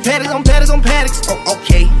 Paddocks on paddocks on paddocks on paddocks. Oh,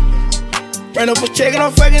 okay. Run up a check and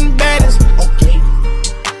I'm fucking baddest. Okay.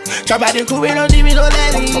 Drop out the coupe and don't leave me no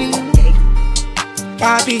daddy.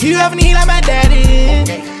 Poppy, you have a knee like my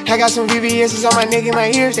daddy. I got some VVS's on my neck and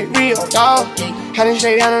my ears, they real, dawg. Had it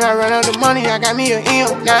straight down and I run out the money, I got me a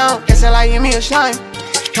M now. SLI give me a slime.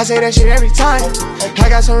 I say that shit every time. I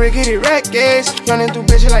got some rickety records, running through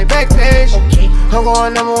bitches like Backpage. I'm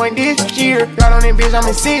going #1 this year. Right on that bitch, I'm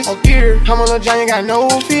in 6th gear. I'm a little giant, got no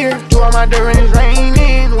fear. Do all my dirt and it's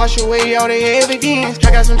raining. Wash away all the evidence.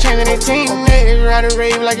 I got some chains in that team. Ride a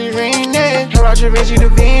rave like it's raining. I brought your bitch, you the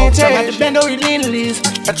vintage. I got the bando relentless.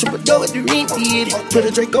 I triple double with the ring, yeah. Put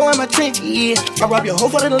a Draco in my trench, yeah. I rob your hoe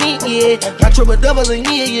for the link, yeah. I triple doubles a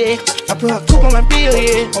year, yeah. I put a coupe on my bill,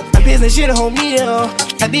 yeah. My business shit a whole meal.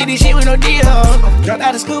 I did this shit with no deal. Dropped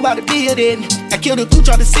out of school about the building. I killed a cooch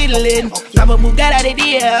on the ceiling. Now a move that out of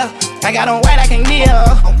deal. I got on white, I can't kneel.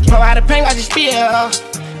 Pour out the paint, watch it spill.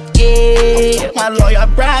 Yeah, my lawyer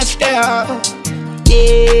Brian still.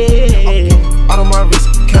 Yeah. Out of my wrist,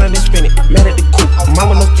 counting and spin it. Mad at the coupe,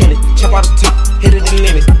 mama no tenant. Chop out the top, hit it the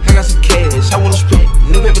limits. I got some cash, I wanna spend it.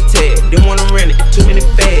 New paper tag, didn't wanna rent it. Too many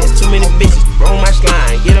fads, too many bitches. Roll my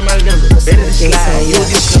slime, get in my limit. Better to slide, you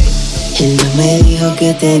get slipped. Él no me dijo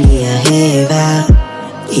que tenía jeva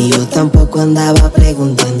y yo tampoco andaba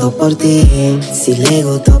preguntando por ti. Si le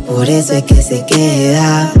gustó, por eso es que se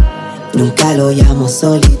queda. Nunca lo llamo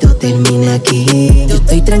solito, termina aquí. Yo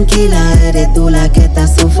estoy tranquila, eres tú la que está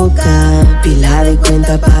sofocada. Pila de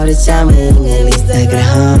cuenta pa' brecharme en el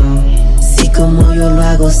Instagram. Si como yo lo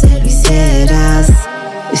hago se lo hicieras,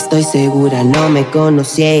 estoy segura no me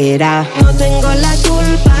conociera. No tengo la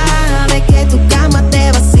culpa de que tu cama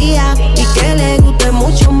te vacía y que le guste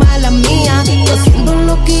mucho más la mía. Yo haciendo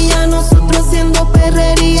lo que ya nosotros haciendo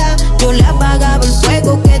perrería. Yo le apagaba el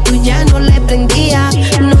fuego que tú ya no le prendías.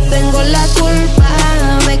 No tengo la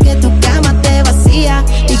culpa de que tu cama te vacía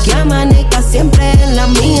y que amanezca siempre en la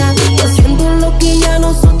mía. Yo haciendo lo que ya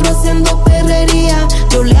nosotros haciendo perrería.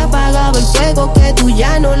 Yo le apagaba el fuego que tú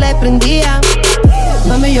ya no le prendías.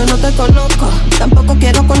 Mami, yo no te conozco, tampoco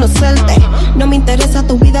quiero conocerte. No me interesa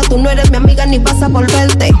tu vida, tú no eres mi amiga ni vas a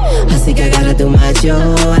volverte. Así que agarra tu macho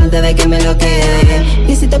antes de que me lo quede.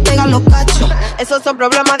 Y si te pegan los cachos, esos son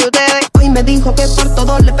problemas de ustedes. Hoy me dijo que por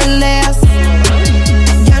todo le peleas.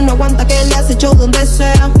 Ya no aguanta que le hace show donde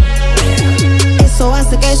sea. Eso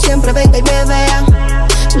hace que siempre venga y me vea.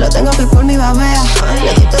 Lo tengo que por mi babea,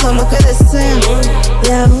 le doy todo lo que desea.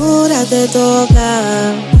 Y ahora te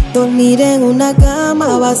toca dormir en una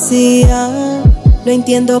cama vacía. No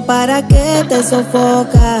entiendo para qué te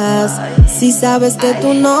sofocas si sabes que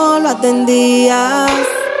tú no lo atendías.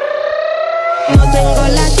 No tengo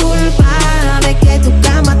la culpa de que tu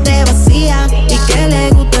cama te vacía y que le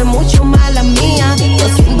guste mucho más la mía. Yo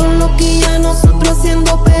haciendo lo que ya nosotros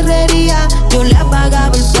haciendo perrería. Yo le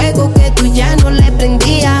apagaba el fuego que tú ya no le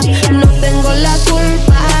prendías. No tengo la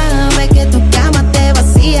culpa de que tu cama te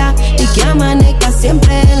vacía y que amanezca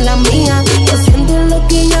siempre en la mía. Yo haciendo lo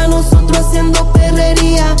que ya nosotros haciendo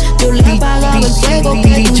perrería. Yo le apagaba el fuego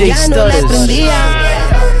que tú ya no le prendías.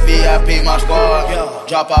 VIP my squad,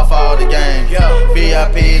 drop off all the game.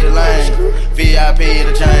 VIP the lane, VIP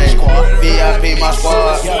the chain. VIP my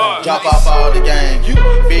squad, drop off all the game.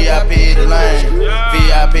 VIP the lane,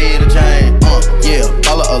 VIP the chain. Yeah,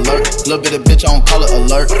 color alert, little bit of bitch on color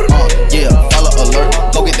alert. Yeah, color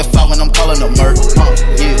alert, go get the file when I'm calling the murk.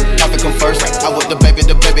 Yeah, profit come first, I with the baby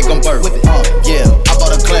gon' birth. Yeah,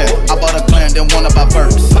 I bought a clan, then one of my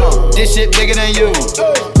burps. This shit bigger than you.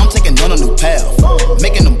 I'm taking on a new path,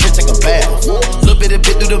 making them bitch take a bath. Little bit of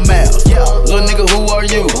bit through the mouth. Little nigga, who are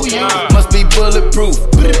you? Must be bulletproof.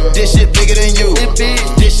 This shit bigger than you.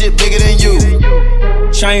 This shit bigger than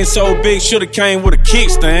you. Chain so big, shoulda came with a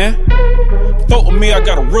kickstand. Fuck with me, I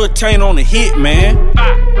got a retain on the hit, man.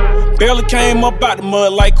 Barely came up out the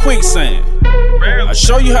mud like quicksand. I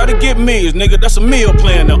show you how to get meals, nigga, that's a meal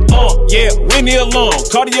plan now. Yeah, Winnie alone,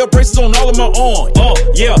 Cartier braces on all of my arm.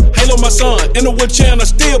 Yeah, Halo my son, in the wheelchair and I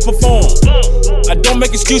still perform. I don't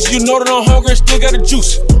make excuses, you know that I'm hungry and still got the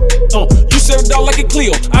juice. You said a dog like a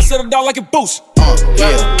Clio, I said a dog like a Boost.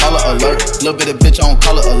 Yeah, color alert. Little bit of bitch on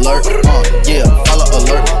color alert. Yeah, follow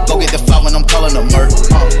alert. Go get the file when I'm calling a murk.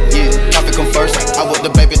 Yeah, traffic come first. I with the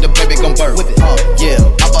baby gon' birth. Yeah,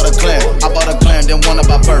 I bought a clan, then one of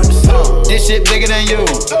my birds. This shit bigger than you.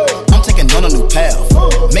 I'm taking on a new path.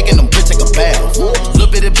 Making them bitch take a bath.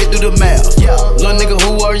 Little bit of bit do the math. Little nigga,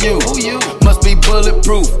 who are you? Must be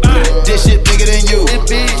bulletproof. This shit bigger than you.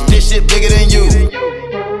 This shit bigger than you.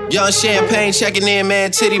 Young Champagne checking in,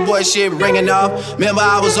 man. Titty boy shit ringing off. Remember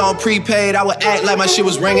I was on prepaid, I would act like my shit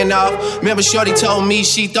was ringing off. Remember Shorty told me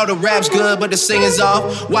she thought the rap's good, but the singing's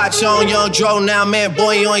off. Watch on Young Dro now, man.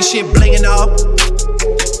 Boy, you ain't shit blinging off.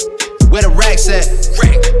 Where the racks at?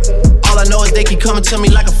 All I know is they keep coming to me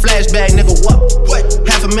like a flashback, nigga. What?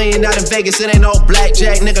 $500,000 out in Vegas, it ain't no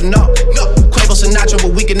blackjack, nigga. No. Quavo Sinatra,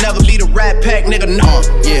 but we can never lead a rap pack, nigga. No.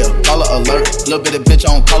 Yeah, color alert. Little bit of bitch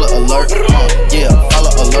on color alert. Yeah,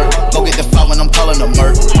 color alert. Go get the file when I'm calling a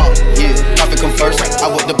murk. Yeah, traffic come first.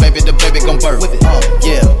 I with the baby gon' birth.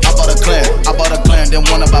 Yeah, I bought a clan, then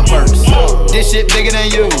one of my birds. This shit bigger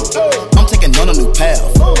than you. I'm taking on a new path.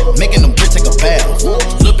 Making them bitch take a bath.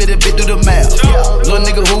 Little bit of bit do the math. Little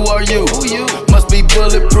nigga, who are you? Must be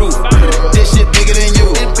bulletproof. This shit bigger than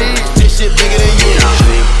you. This shit bigger than you.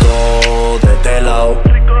 Rico de este lado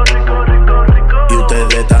y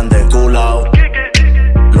ustedes están de culao.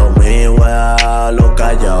 Lo mío es a lo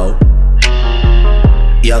callao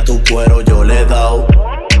y a tu cuero yo le he dao.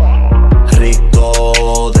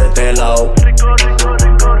 Rico de este lado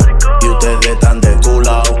y ustedes están de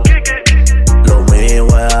culao. Lo mío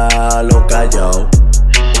es a lo callao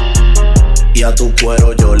y a tu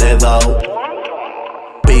cuero yo le he dao.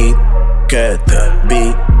 Piquete,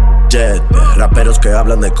 billete, raperos que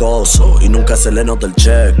hablan de coso y nunca se le nota el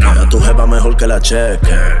cheque. A tu jeva mejor que la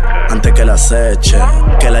cheque, antes que la seche.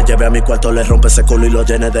 Que la lleve a mi cuarto, le rompe ese culo y lo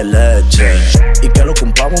llene de leche. ¿Y que lo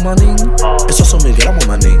compramos, manín? Esos son 1000 gramos,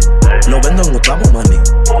 manín. Lo vendo en octavo, manín.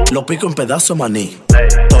 Lo pico en pedazos, maní.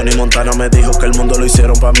 Tony Montana me dijo que el mundo lo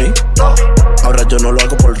hicieron pa' mí. Ahora yo no lo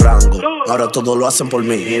hago por rango, ahora todos lo hacen por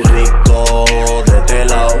mí. Y rico de este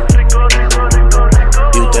lado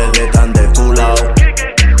y ustedes están de culao.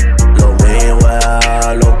 Lo mío es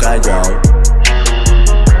a lo callao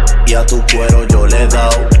y a tu cuero yo le he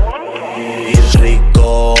dao. Y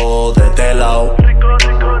rico de este lado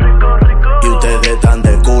y ustedes están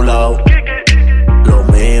de culao. Lo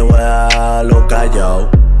mío es a lo callao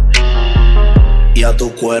y a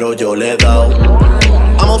tu cuero yo le he dao.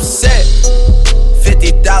 I'm upset.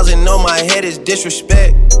 50,000 on my head is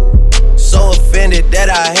disrespect. So offended that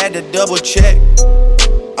I had to double check.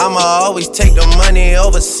 I'ma always take the money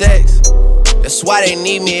over sex. That's why they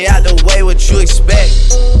need me out the way, what you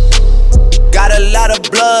expect. Got a lot of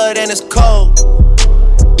blood and it's cold.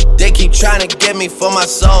 They keep trying to get me for my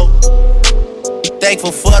soul.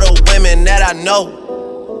 Thankful for the women that I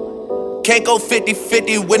know. Can't go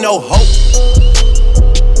 50-50 with no hope.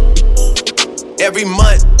 Every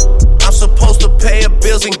month I'm supposed to pay her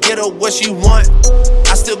bills and get her what she want.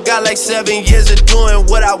 I still got like 7 years of doing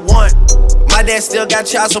what I want. My dad still got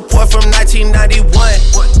child support from 1991.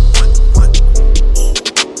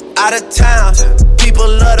 Out of town, people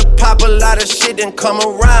love to pop a lot of shit and come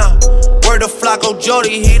around. Word to Flacco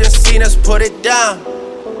Jody, he done seen us put it down.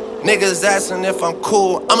 Niggas asking if I'm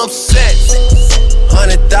cool, I'm upset.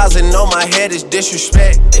 100,000 on my head is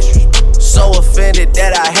disrespect. So offended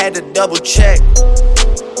that I had to double check.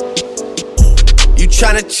 You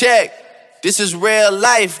tryna check? This is real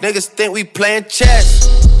life, niggas think we playing chess.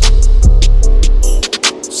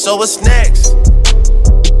 So what's next?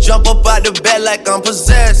 Jump up out the bed like I'm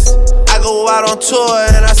possessed. I go out on tour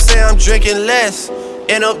and I say I'm drinking less.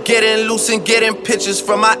 End up getting loose and getting pictures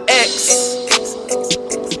from my ex.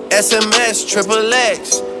 SMS,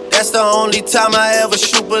 XXX. That's the only time I ever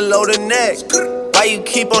shoot below the neck. Why you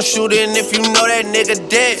keep on shooting if you know that nigga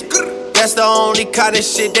dead? That's the only kind of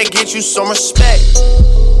shit that gets you some respect.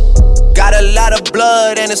 Got a lot of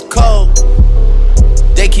blood and it's cold.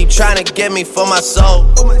 They keep trying to get me for my soul.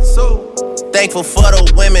 Thankful for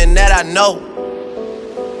the women that I know.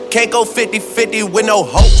 Can't go 50-50 with no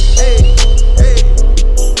hope.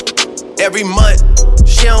 Every month,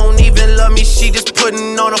 she don't even love me, she just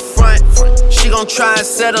putting on a front. She gon' try and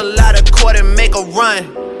settle out of court and make a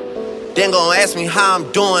run. Then gon' ask me how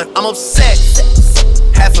I'm doing, I'm upset.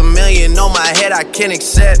 $500,000 on my head I can't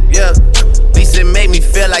accept, yeah. At least it made me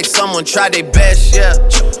feel like someone tried their best, yeah.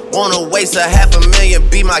 Wanna waste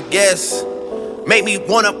 $500,000, be my guest. Make me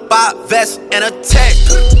wanna buy a vest and a tech.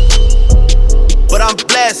 But I'm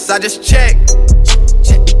blessed, I just checked.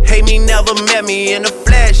 Hate me, never met me in the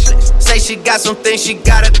flesh. Say she got some things she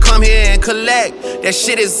gotta come here and collect. That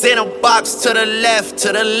shit is in a box to the left,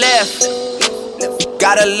 to the left.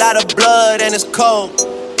 Got a lot of blood and it's cold.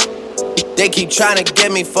 They keep trying to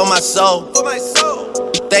get me for my soul.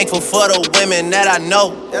 Thankful for the women that I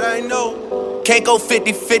know. Can't go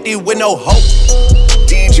 50-50 with no hope.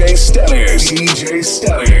 DJ Stellars,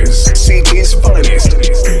 CT's finest.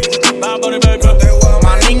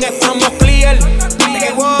 Manín, estamos clear.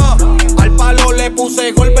 Al palo le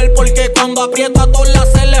puse golpe porque cuando aprieta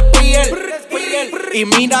todas se les piel. Y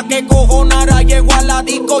mira que cojonara, llegó a la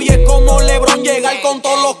disco y es como LeBron llegar con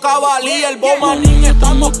todos los cabalíes. Manín,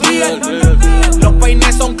 estamos clear. Los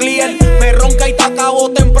peines son clear. Me ronca y te acabo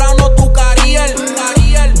temprano tu carriel.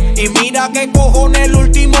 Y mira que cojones el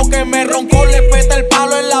último que me roncó le peta el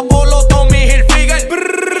palo en la polo Tommy Hilfiger.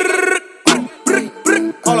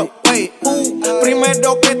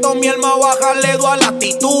 Primero que Tommy el más baja le doy a la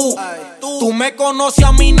actitud. Tú me conoces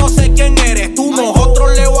a mí, no sé quién eres tú.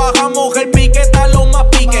 Nosotros le bajamos el piquete a lo más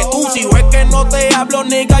pique tú. Si ves que no te hablo,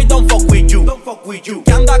 nigga, I don't fuck with you.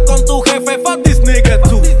 Que andas con tu jefe, fuck this nigga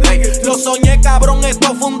too. Lo soñé, cabrón,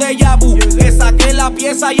 esto fue un déjà vu. Le saqué la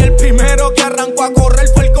pieza y el primero que arrancó a correr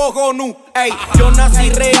fue el cojonú. Ey, yo nací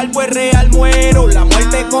real, pues real muero. La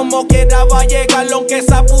muerte como quiera va a llegar, aunque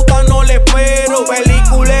esa puta no le espero.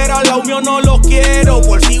 Peliculera, la unión no los quiero.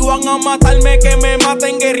 Por si van a matarme, que me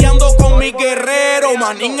maten guerreando con mi guerrero.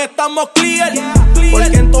 Manín, estamos clear,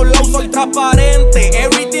 porque en todos lados soy transparente.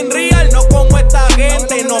 Everything real, no como esta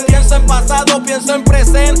gente. No pienso en pasado, pienso en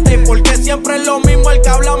presente. Porque siempre es lo mismo, el que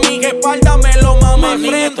habla a mi espalda me lo mama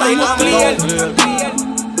enfrente. Estamos clear.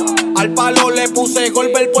 Al palo le puse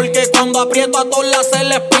golpe porque cuando aprieto a todas se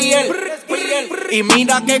les piel. Y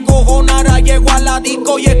mira que cojonara, llegó a la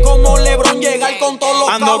disco y es como LeBron llegar con todos los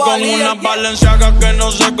Ando cabalíes. con unas Balenciagas que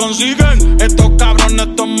no se consiguen. Estos cabrones,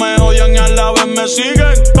 estos me odian y a la vez me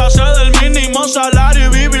siguen. Pasé del mínimo salario y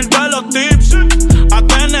vivir de los tips a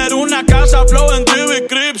tener una casa flow en TV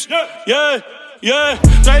Crips. Yeah.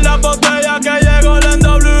 Trae la botella que llegó el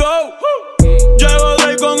NWO. Llego de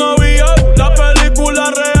ahí con OVO. La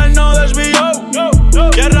película real no desvió.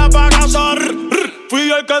 Guerra pa' cazar. Fui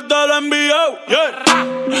yo el que te lo envió.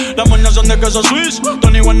 Las moñas son de queso Swiss.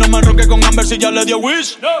 Tony One no me roque con Amber si ya le dio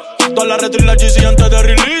Wish. Todas las retro y la GC antes de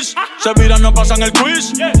release. Se viran, no pasan el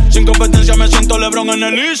quiz. Sin competencia me siento LeBron en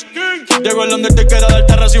el East. Llegó el Undertaker a dar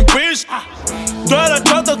terra sin pis. Tú eres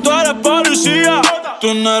chata, tú eres policía.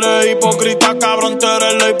 Tú no eres hipócrita, cabrón, tú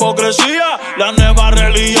eres la hipocresía. La nueva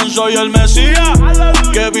religión, soy el Mesías,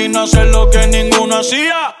 que vino a hacer lo que ninguno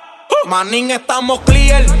hacía. Manín, estamos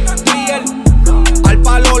clear. Al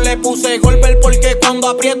palo le puse golpe porque cuando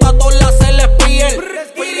aprieto a todas se les piel.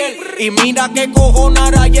 Y mira que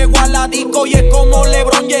cojonara, llegó a la disco y es como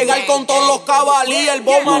LeBron llegar con todos los cabalíes.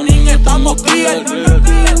 Manín, estamos clear.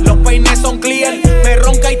 Los peines son clear. Me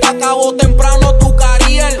ronca y te acabo temprano tu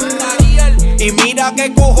carriel. Y mira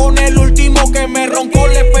que cojones el último que me roncó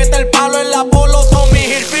le peta el palo en la polo Tommy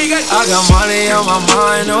Hilfiger. I got money on my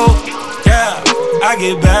mind, oh yeah. I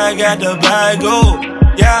get back at the bag, oh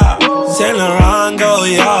yeah. Saint Laurent, go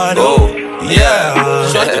yard, oh yeah.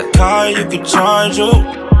 Shut the car, you can charge, oh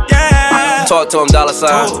yeah. Talk to him,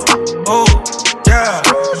 $sign. Oh yeah.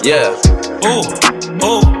 Yeah. Oh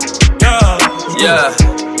yeah. Yeah.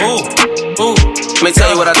 Let me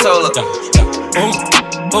tell you what I told her.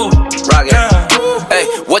 Rock it. Hey,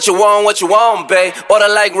 what you want, babe? Order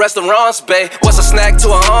like restaurants, babe. What's a snack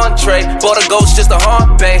to an entree? Bought a ghost just a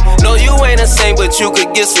haunt, babe. No, you ain't insane, but you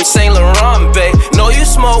could get some Saint Laurent, babe. No, you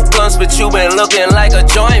smoke blunts, but you been looking like a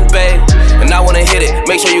joint, babe. And I wanna hit it,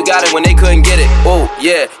 make sure you got it when they couldn't get it. Oh,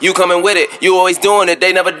 yeah, you coming with it. You always doing it,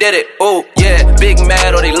 they never did it. Oh, yeah, big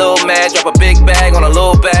mad or they little mad. Drop a big bag on a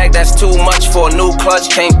little bag. That's too much for a new clutch.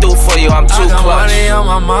 Came through for you, I'm too clutch. Money on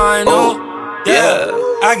my mind, oh yeah.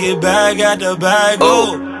 I get back at the bag,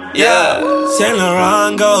 oh yeah. Saint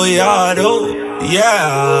Laurent, go yard, oh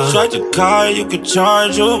yeah. Strike the car, you can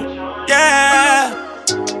charge, oh yeah.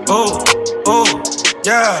 Oh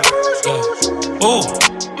yeah. Oh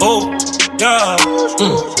yeah.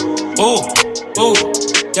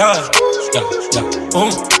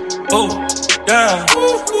 Yeah.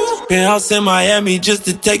 Penthouse in Miami just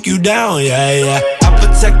to take you down, yeah. I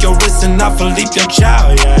protect your wrist and I Philippe your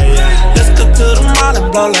child, yeah. Let's go to the mall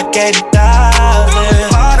and blow like 80,000.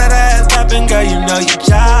 All that ass tapping, girl, you know you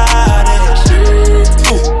childish.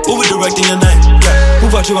 Who be directing your name? Yeah. Who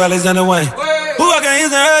bought you Alexander Wayne? Who I can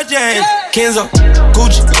use her James? Kenzo,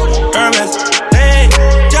 Gucci, Hermes, hey,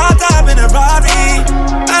 y'all top in the Robbie.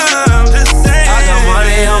 I'm just saying. I got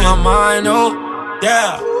money on my mind, oh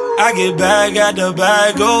yeah. I get back at the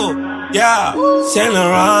bag, oh yeah. Saint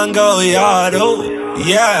Laurent, go yard, oh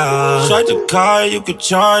yeah. Strike the car, you can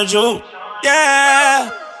charge, oh yeah.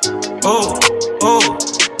 Oh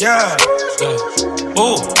yeah.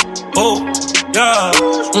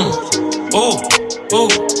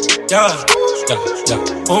 yeah.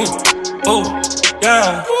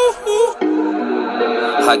 Yeah.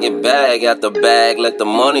 I get bag after bag, let the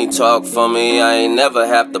money talk for me. I ain't never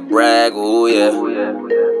have to brag, ooh yeah.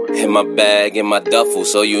 In my bag, in my duffel,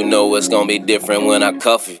 so you know it's gonna be different when I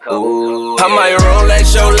cuff it. Ooh, I might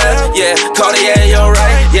Rolex your left, yeah. Cartier your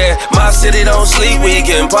right, yeah. My city don't sleep, we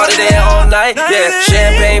can party there all night, yeah.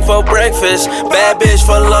 Champagne for breakfast, bad bitch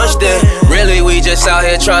for lunch, then. Really, we just out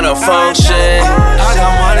here tryna function. I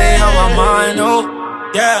got money on my mind, oh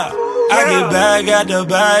yeah. I get bag after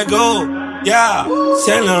bag, oh. Yeah,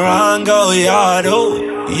 Saint Laurent go yard, oh,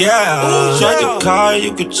 yeah. Charge your car,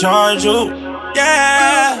 you can charge, oh,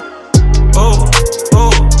 yeah. Oh,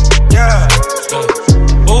 yeah.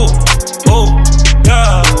 Oh,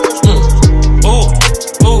 yeah.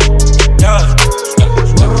 Yeah.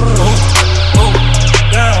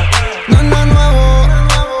 Yeah. Nene nuevo,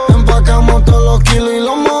 empacamos todos los kilos y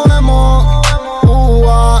los movemos.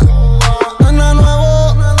 Nene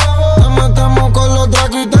nuevo, te metemos con los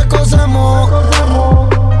tracos y te cosemos.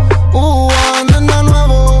 Nene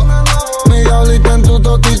nuevo, mi diablita en tu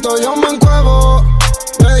totito yo me encuevo.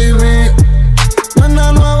 Baby,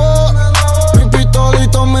 nene nuevo, mi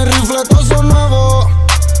pistolito, mi rifle, todos son nuevos.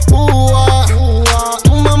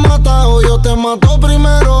 Tú me matas o yo te mato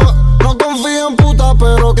primero. No confío en puta,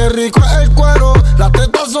 pero qué rico es el cuero. Las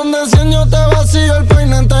tetas son de 100, yo te vacío el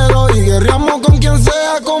peine entero. Y guerreamos con quien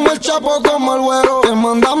sea, como el Chapo, como el güero. Te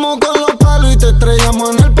mandamos con los palos y te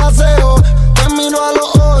estrellamos en el paseo. Te miro a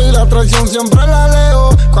los ojos y la traición siempre la leo.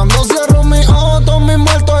 Cuando cierro mis ojos, todos mis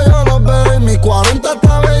muertos yo los veo. Y mi 40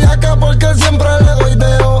 está bellaca porque siempre le doy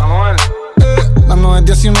deo. La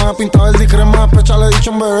 919 pinta verde y crema, despecha le he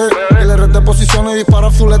dicho un bebé. El R de posiciones y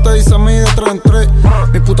dispara fulete, dice a mí de 3 en 3.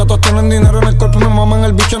 Mis putas todas tienen dinero en el cuerpo y me maman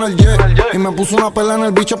el bicho en el jet. Y me puso una perla en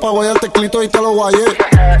el bicho pa' guayar el teclito y te lo guayé.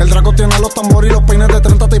 El Draco tiene los tambores y los peines de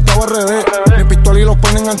 30 tapeados al revés. Mi pistola y los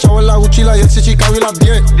peines enganchados en la Gucci, la Jersey, Chicago y las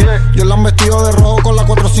 10. Yo la han vestido de rojo con la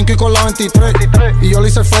 45 y con la 23. Y yo le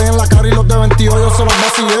hice el fade en la cara y los de 22 yo se los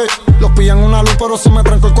vacillé. Los pillé en una luz pero se me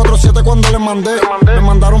trancó el 47 cuando les mandé. Me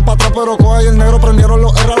mandaron pa' atrás pero coja y el negro prendieron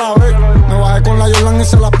los R a la vez. Me bajé con la Jordan y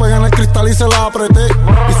se las pegué en el cristal y se las apreté.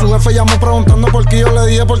 Y su jefe llamó preguntando por qué, yo le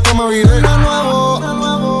dije por qué me viré. De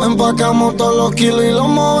nuevo, empacamos todos los kilos y los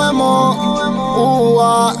movemos.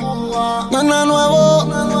 Nene nuevo,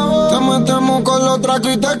 te metemos con los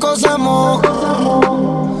tracos y te cosemos.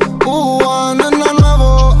 Nene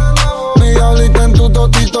nuevo, mi diablita en tu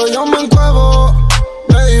totito yo me encuevo.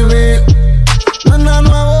 Baby, nene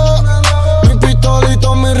nuevo, mi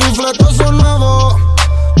pistolito, mi rifle, todos son nuevos.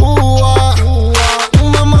 Tú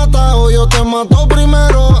me matas o yo te mato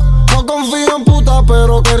primero. No confío en puta,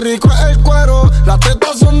 pero qué rico es el cuero. Las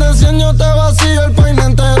tetas son de 100, yo te vacío el peine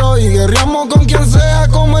entero. Y guerreamos con quien sea,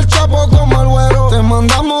 como el Chapo, como el güero. Te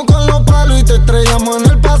mandamos con los palos y te estrellamos en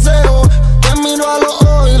el paseo. Te miro a los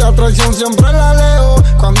ojos y la traición siempre la leo.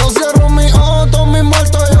 Cuando cierro mis ojos, todos mis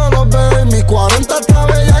muertos yo los veo. Y mi 40 está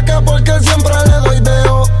bellaca porque siempre le doy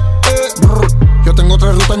deo. Yo tengo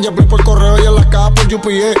 3 rutas en JetBlue por correo y en las cajas por UPA.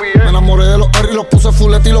 Me enamoré de los R y los puse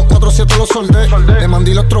fulete y los 4-7 los soldé. Le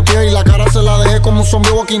mandé y los tropié y la cara se la dejé como un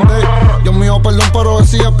zombie Walking Dead. Dios mío, perdón, pero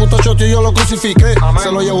decía puta chote y yo lo crucifiqué.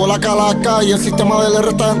 Se lo llevó la calaca y el sistema del R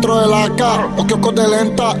está dentro de la AK. Los kioscos de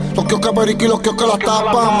lenta, los kioscos perico y los kioscos las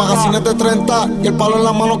tapas. Magazines de 30 y el palo en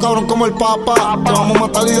la mano, cabrón, como el papa. Te vamos a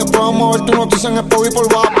matar y después vamos a ver tu noticia en Expo y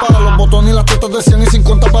por Vapa. Los botones y las tetas de 100 y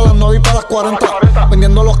 50 para las 9 y para las 40.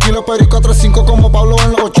 Vendiendo los kilos perico a 3.5 como Pablo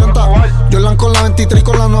en los 80. Jordan con la 23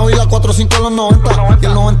 con la 9 y la 4.5 en los 90. Y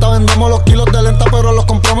el 90 vendemos los kilos de lenta, pero los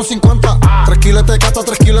compramos 50. 3 kilos de cata,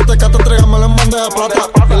 3 kilos de cata, entrégamelo en bandeja de plata.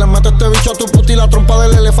 Y le meto este bicho a tu puta y la trompa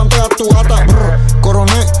del elefante a tu gata.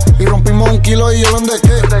 Coroné y rompimos 1 kilo y yo lo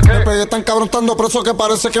endequé. Me pegué tan cabrón, estando preso que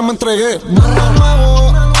parece que me entregué. De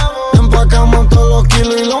nuevo, empacamos todos los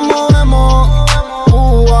kilos y los movemos.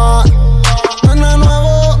 Nene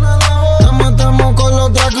nuevo, te metemos con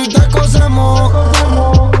los tracos y te cosemos.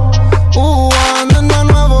 Nene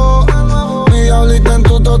nuevo, mi diablita en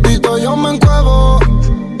tu totito yo me encuevo.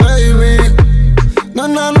 Baby,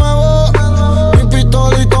 nene nuevo, mi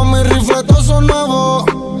pistolito, mi rifle, todos son nuevos.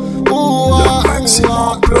 La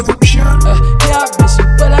Máxima Production. Yeah, I miss you,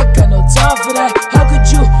 but I got no time for that. How could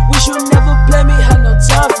you wish you never play me? Had no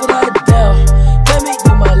time for that. Damn, play me,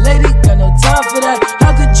 you my lady, got no time for that.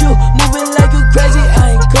 How could you moving like you crazy?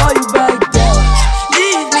 I ain't call you back down.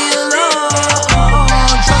 Leave me alone.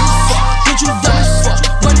 Trying to fuck, get you done as fuck.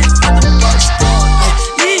 Running at the bus stop.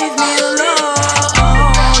 Leave me alone.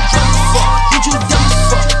 Trying to fuck, get you done as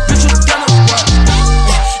fuck. Bitch, you gonna work.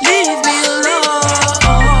 Leave me alone.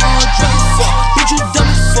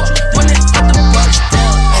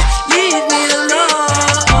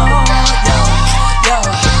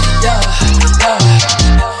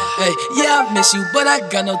 I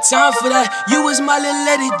got no time for that. You was my little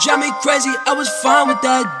lady, drive me crazy, I was fine with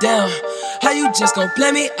that. Damn, how you just gon'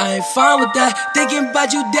 play me? I ain't fine with that. Thinking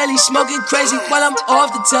about you daily, smoking crazy while I'm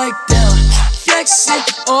off the tag. Down, flexing,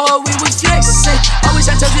 oh we was flexing. Always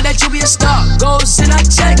I told you that you be a star. Goals in our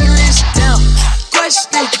checklist. Down,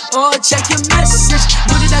 question, or check your message.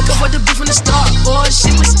 Knew that I could want the beat from the start, or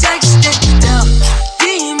she was texting. Down,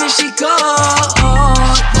 demon she called,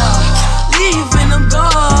 yeah. Leaving them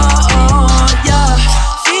gone, yeah.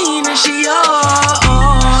 Fiending she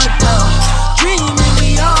on, yeah. Dreaming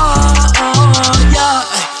we on, yeah.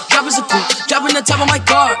 Dropping a cool, dropping the top of my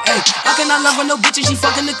car, ayy. I cannot love her no bitch and she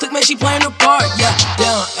fucking the click, man, she playing her part, yeah.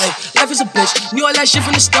 Down, ayy. Life is a bitch, knew all that shit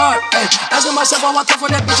from the start, ayy. Asking myself, I walk up for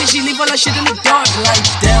that bitch and she leave all that shit in the dark, like,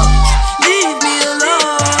 damn. Leave me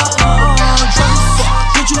alone, drunk as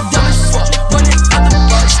fuck, bitch you dumb as fuck, running out the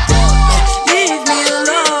bus, down, ayy. Leave me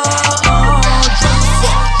alone, drunk as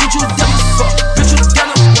fuck, bitch you dumb as fuck, bitch you dumb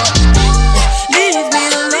as fuck, leave me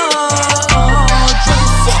alone, drunk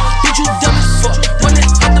as fuck, bitch you dumb as fuck, running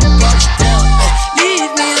out the bus, down, ayy.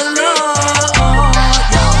 Leave me alone,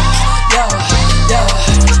 yeah.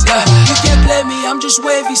 You can't play me, I'm just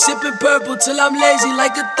wavy, sipping purple till I'm lazy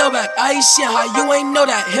like a throwback. I ain't shit, how you ain't know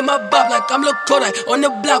that? Hit my bop like I'm Lil Kodak on the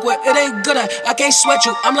block where it ain't good at. I can't sweat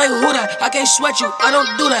you, I'm like who that? I can't sweat you, I don't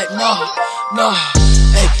do that, no.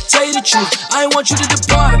 Hey, tell you the truth, I ain't want you to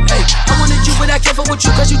depart. Hey, I wanted you, but I can't fuck with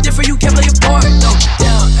you, cause you different, you can't play your part. No,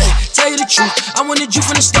 down, hey, tell you the truth, I wanted you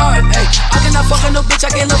from the start. Hey, I cannot fuck with no bitch,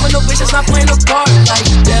 I can't love with no bitch that's not playing no part. Like,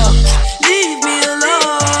 damn, leave me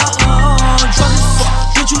alone, drunk as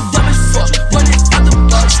fuck, bitch you dumb as fuck, running out the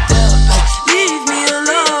bus, down, hey, leave me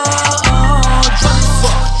alone, drunk as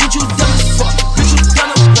fuck, bitch you dumb as fuck, bitch you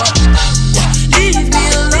dumb as fuck, yeah. Leave me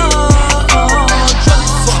alone, drunk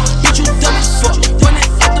as fuck, bitch you dumb as fuck,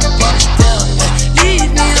 running out the bus, down, hey,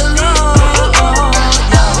 leave me alone,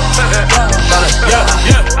 yeah.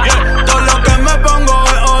 Todo lo que me pongo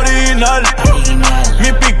es original.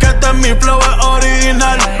 Mi piquete, mi flow es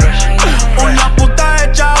original. Una puta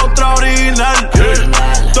hecha, otra original.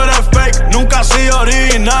 Tú eres fake, nunca has sido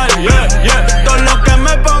original. Todo lo que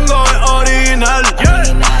me pongo es original.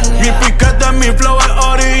 Mi piquete, mi flow es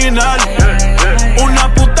original.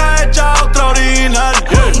 Una puta hecha, otra original.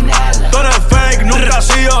 Tú eres fake, nunca has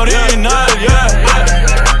sido original.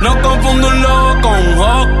 No confundo un lobo con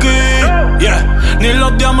hockey, ni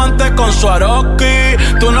los diamantes con Swarovski.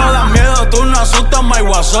 Tú no das miedo, tú no asustas, my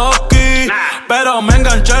Wazowski. Pero me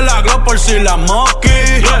enganché la glow por si la mosqui.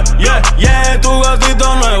 Tu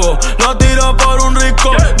gatito nuevo, lo tiro por un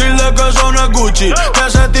rico. Dile que eso no es Gucci, que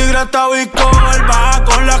ese tigre está visco. Él baja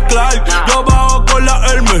con las Clark, yo bajo con la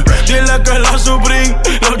Hermes. Dile que la Supreme,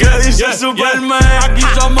 lo que dice Superman. Aquí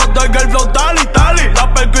somos Tiger Flow, Tali,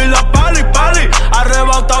 la perco y la pali.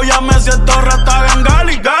 Arrebatado ya me siento rata en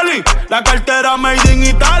gali. La cartera made in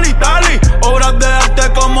Italy. Obras de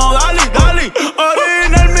arte como Dali.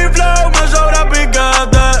 Original mi flow, me sobra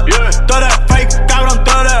piquete. Tú eres fake, cabrón,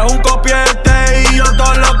 tú eres un copiete. Y yo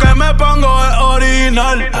todo lo que me pongo es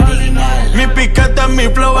original. Mi piquete, mi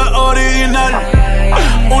flow es original.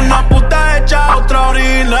 Una puta hecha, otra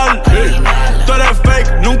original. Tú eres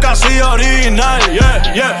fake, nunca has sido original.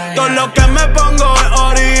 Todo lo que me pongo es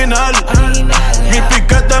original. Mi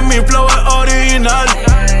piquete, mi flow es original.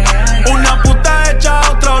 Una puta hecha,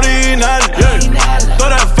 otra original. Tú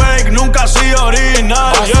eres fake, nunca has sido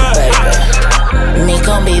original. Mi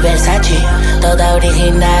combi Versace, toda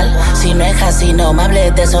original. Si no es así, no me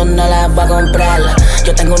hables de eso, no la voy a comprar.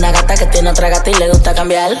 Yo tengo una gata que tiene otra gata y le gusta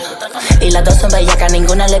cambiar. Y las dos son bellacas,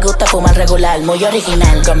 ninguna le gusta fumar regular. Muy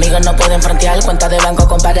original, conmigo no pueden frontear. Cuenta de banco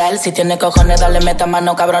comparar. Si tiene cojones, dale meta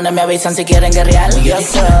mano, cabrones me avisan si quieren guerrear. Yo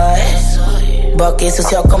soy Bucky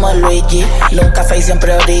sucio como Luigi, nunca fake,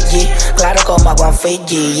 siempre origi. Claro como agua en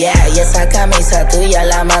Fiji, yeah. Y esa camisa tuya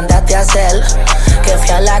la mandaste a hacer. Que fui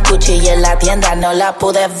a la Gucci y en la tienda no la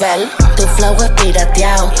pude ver. Tu flow es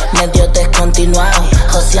pirateado, medio descontinuado.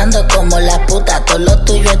 Joseando como la puta, todo lo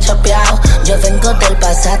tuyo es chopeado. Yo vengo del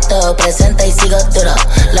pasado, presente y sigo duro.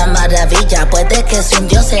 La maravilla puede que sea un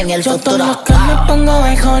dios en el futuro. Todo lo que me pongo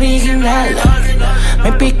es original.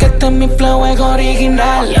 Mi piquete, mi flow es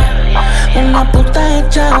original. Una puta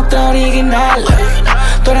hecha, otra original.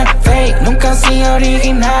 Tú eres fake, nunca has sido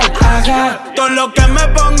original. Todo lo que me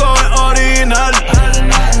pongo es original.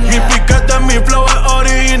 Mi piquete, mi flow es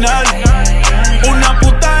original. Una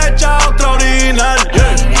puta hecha, otra original.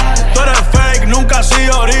 Tú eres fake, nunca has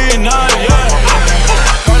sido original.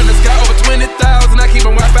 Caught in the sky over 20,000, I keep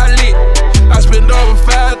my Wi-Fi lit. I spend over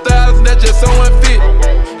 5,000, that's just so unfit.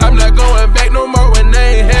 I'm not going back no more when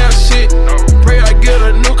they ain't have shit. Pray I get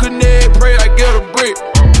a new connect, pray I get a brick.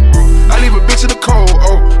 I leave a bitch in the cold,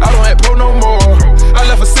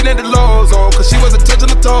 the lows on, cause she wasn't touching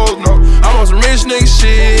the toes, no. I'm on some rich nigga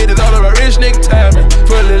shit, it's all about rich nigga timing.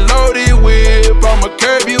 Fully loaded whip, I'ma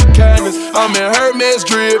curb you kindness. I'm in Hermes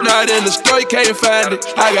drip, not in the store, you can't find it.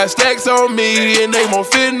 I got stacks on me, and they won't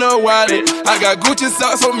fit in no wallet. I got Gucci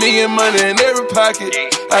socks on me and money in every pocket.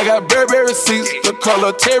 I got Burberry receipts, the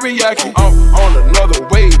color teriyaki. I'm on another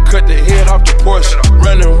wave, cut the head off the Porsche.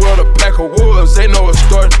 Running with a pack of wolves, they know it's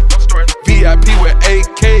starting. VIP with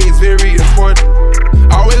AKs, very important.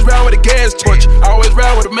 Always round with a gas torch, always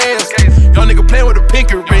round with a mask. Young nigga playing with a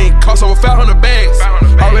pinky ring, cost over 500 bags.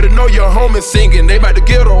 Already know your homie singing, they bout to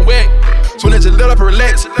get on whack. Soon as you let up and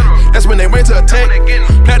relax, that's when they went to attack.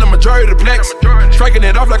 Platinum majority of the blacks, striking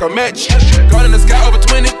it off like a match. Gone in the sky over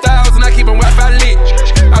 20,000, I keep on Wi-Fi lit.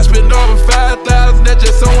 I spend over 5,000, that's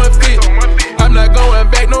just so unfit. I'm not going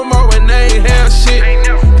back no more when they ain't have shit.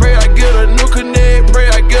 Pray I get a new connect, pray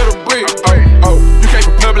I get a brick. Oh, you came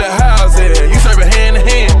from public housing, you serving hand to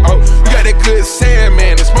hand. Oh, you got that good sand,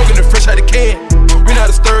 man, and smoking it fresh out the can. We know how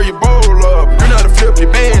to stir your bowl up, you know how to flip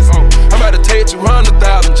your bands. I'm about to take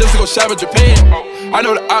 200,000 just to go shop in Japan. I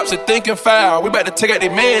know the ops are thinking foul, we about to take out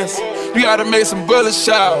their mans. You gotta make some bullets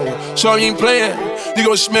shower, show 'em you ain't playing. You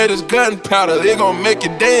gon' smell this gunpowder, they gon' make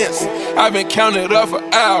you dance. I've been counting it up for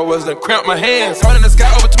hours, then cramp my hands. Hard in the sky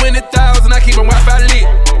over 20,000, I keep on Wi-Fi lit.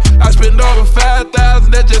 I spend over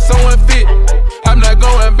 5,000, that's just so unfit. I'm not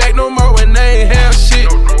going back no more when they ain't have shit.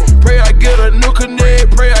 Pray I get a new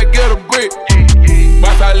connect, pray I get a brick.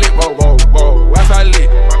 Wi-Fi lit, whoa, whoa, whoa, Wi-Fi lit.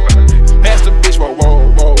 Pass the bitch, whoa,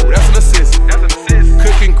 whoa, whoa, that's an assist.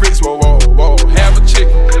 Cooking grits, whoa, whoa, whoa, have a chick.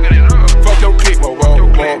 Fuck your click, whoa, whoa,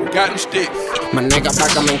 whoa, got them sticks. My nigga,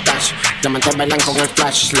 págame en cash. Diamantes bailan con el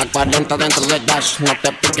flash. La 40 dentro del dash. No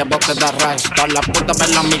te piques, vos te das rash. Todas las putas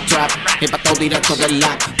bailan mi trap. Y pa' todo directo del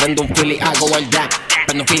lap. Prendo un Philly, hago el dap.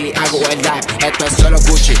 Prendo un Philly, hago el dap. Esto es solo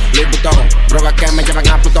Gucci, Louis Vuitton. Drogas que me llevan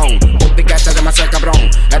a Plutón. Un piquete demasiado cabrón.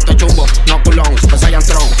 Esto es chumbo, no culón. Poseidon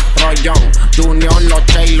Tron, Roy Young, Junior, Los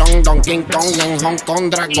Chaylon, Don King Kong. En Hong Kong,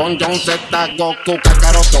 Dragon, John Z, Goku,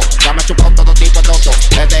 Kakaroto. Ya me he chupado todo tipo de toto.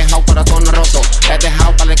 He dejado corazón roto. He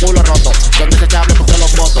dejado para el culo roto. Son desechables porque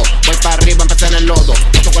los voto. Voy para arriba, empecé en el lodo.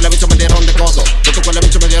 Yo con el bicho me dieron de codo. Yo con el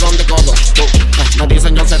bicho me dieron de codo. Me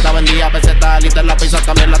dicen yo Z vendía peseta. Liter la pizza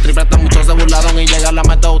también la tripleta. Muchos se burlaron y llega la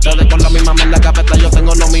meta. Ustedes con la misma en la capeta. Yo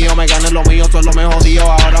tengo lo mío, me gané lo mío. Solo me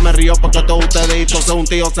jodió. Ahora me río porque todos ustedes y todos un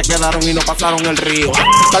tío se quedaron y no pasaron el río.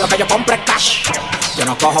 Todo lo que yo compre es cash. Yo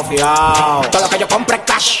no cojo fiao. Todo lo que yo compre es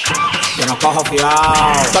cash. Yo no cojo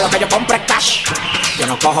fiao. Todo lo que yo compre es cash. Yo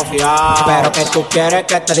no cojo fiao. Pero que tú quieres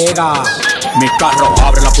que te diga. Mi carro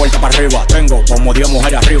abre la puerta para arriba. Tengo como 10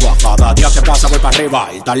 mujeres arriba. Cada día que pasa voy para arriba.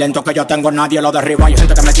 El talento que yo tengo nadie lo derriba. Hay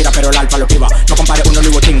gente que me tira pero el alfa lo esquiva. No compare uno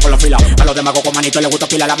Louis Vuitton con la fila. A los demagos con manito les gusta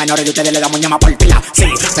pila. La menores de ustedes le damos ñama por pila. Sí,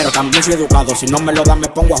 pero también soy educado. Si no me lo dan me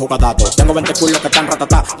pongo a jugar dato. Tengo 20 culos que están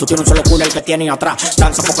ratatá. Tú tienes un solo culo el que tiene atrás.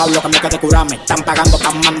 Tan sofocado lo que me quede curarme. Están pagando,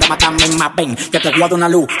 tan manda, matarme más. Ven, que te guardo una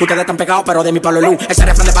luz. Ustedes están pegados pero de mi palo luz. Ese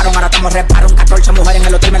refrán de varón, ahora estamos reparon. 14 mujeres en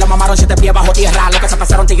el hotel me lo mamaron. 7 pies bajo tierra. Lo que se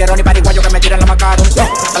pasaron tiguerón y pariguayo que me tiran la macaron.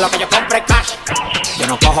 Todo lo que yo compre es cash. Yo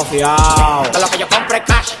no cojo fiao. Todo lo que yo compre es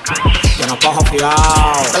cash. Yo no cojo fiao.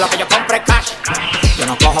 Todo lo que yo compre es cash. Yo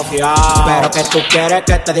no cojo fiao. Pero que tú quieres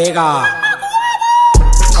que te diga.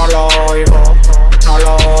 No lo oigo, no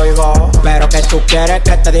lo oigo. Pero que tú quieres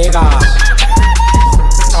que te diga.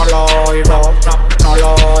 No lo oigo, no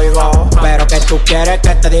lo oigo. Pero que tú quieres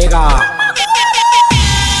que te diga.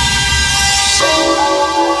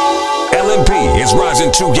 LMP is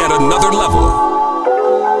rising to yet another level.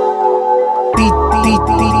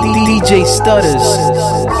 DJ Stutters.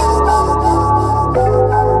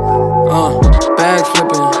 Bag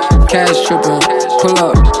flipping, cash tripping, pull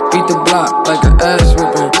up, beat the block like an ass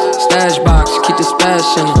whipping. Stash box, keep the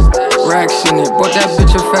stash in it, racks in it. Bought that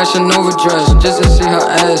bitch a Fashion Nova dress just to see her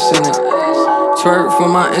ass in it. Twerk for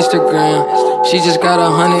my Instagram, she just got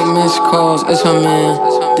 100 missed calls. It's her man,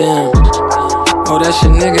 damn. Oh, that's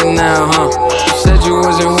your nigga now, huh? You said you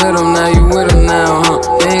wasn't with him, now you with him now,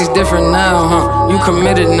 huh? Things different now, huh? You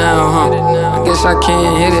committed now, huh? I guess I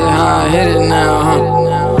can't hit it how I hit it now, huh?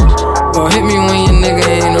 Well, hit me when your nigga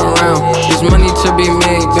ain't around. There's money to be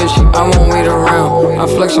made, bitch, I won't wait around. I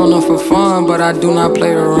flex on her for fun, but I do not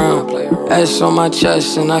play around. S on my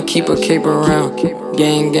chest and I keep a cape around.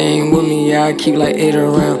 Gang with me, yeah, I keep like 8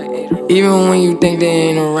 around. Even when you think they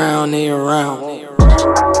ain't around, they around.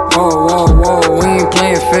 Whoa, we ain't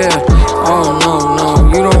playing fair. Oh,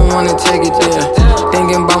 no, you don't wanna take it there.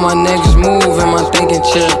 Thinking about my next move in my thinking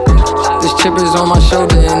chair. This chip is on my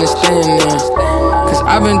shoulder and it's staying there. Cause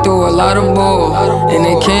I've been through a lot of bull, and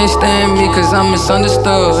they can't stand me cause I'm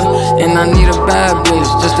misunderstood. And I need a bad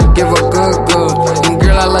bitch just to give a good. And girl,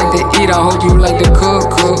 girl, I like to eat, I hope you like to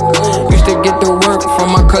cook. Used to get the work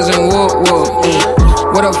from my cousin Whoop.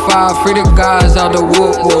 What a 5, free the guys out the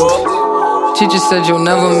Whoop. Teacher said you'll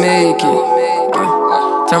never make it.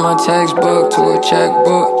 Turn my textbook to a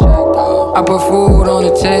checkbook. I put food on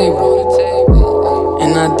the table,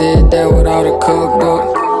 and I did that without a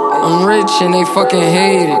cookbook. I'm rich and they fucking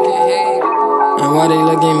hate it. And while they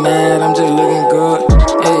looking mad, I'm just looking good.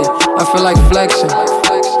 Hey, I feel like flexing.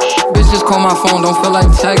 Bitch just call my phone, don't feel like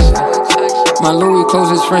texting. My Louis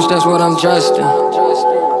clothes is French, that's what I'm dressed in.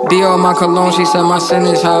 Dior my cologne, she said my sin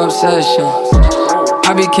is her obsession.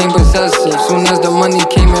 I became possessive, soon as the money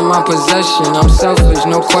came in my possession. I'm selfish,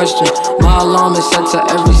 no question. My alarm is set to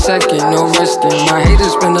every second, no resting. My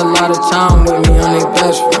haters spend a lot of time with me, I'm their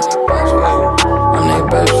best friend. I'm their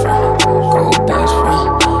best friend, go best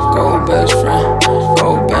friend, go best friend, go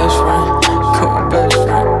best friend, go best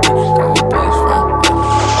friend, go best friend.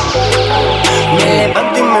 Me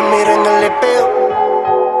levanto y me miro en el espejo,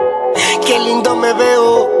 qué lindo me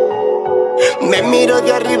veo. Me miro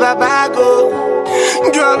de arriba abajo,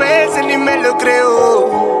 yo a veces ni me lo creo.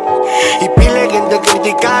 Y pile gente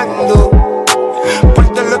criticando por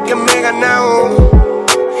todo lo que me he ganado.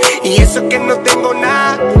 Y eso que no tengo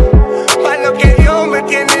nada, para lo que Dios me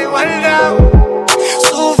tiene guardado.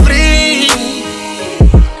 Sufrí,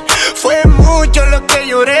 fue mucho lo que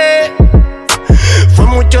lloré, fue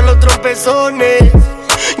mucho los tropezones.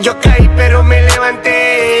 Yo caí pero me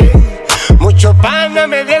levanté, mucho pana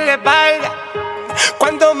me dio en la espalda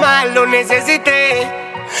cuando más lo necesité.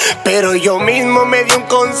 Pero yo mismo me di un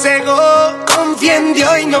consejo, confié en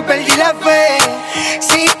Dios y no perdí la fe.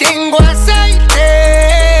 Si tengo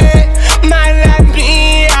aceite, mala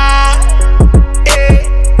mía,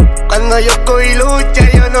 Cuando yo cogí lucha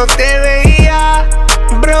yo no te veía,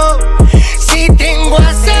 bro. Si tengo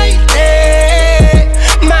aceite,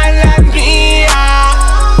 mala mía,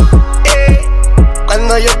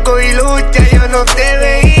 Cuando yo cogí lucha yo no te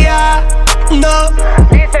veía, no.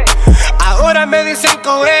 Ahora me dicen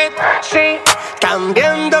cohet, sí. Están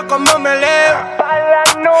viendo cómo me leo,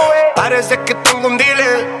 parece que tengo un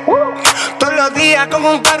dealer, todos los días con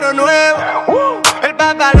un carro nuevo. El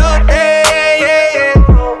papalote,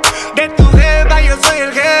 de tu jeva yo soy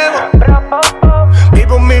el jevo.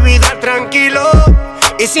 Vivo mi vida tranquilo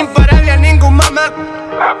y sin pararle a ningún mamá.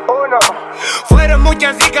 Fueron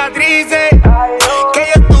muchas cicatrices que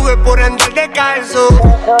yo tuve por andar descalzo.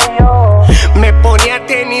 Me ponía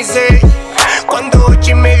tenis cuando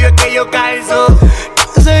 8:30 es que yo calzo.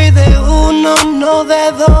 Yo soy de uno, no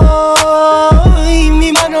de dos, y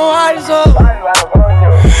mi mano alzo.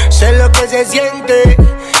 Sé lo que se siente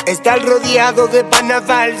estar rodeado de pana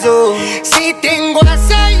falso. Si tengo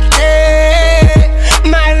aceite,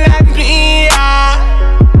 mala mía,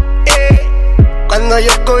 Cuando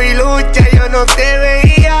yo cogí lucha yo no te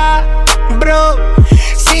veía, bro.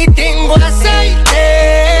 Si tengo aceite,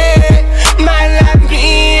 mala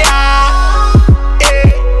mía,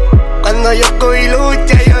 Cuando yo cogí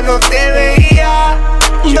lucha yo no te veía,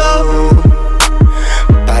 no.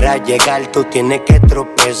 Para llegar tú tienes que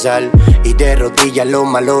tropezar y de rodillas lo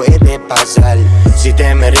malo es de pasar. Si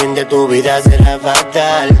te me rinde tu vida será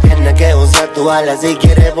fatal. Tienes que usar tu ala si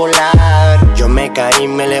quieres volar. Yo me caí,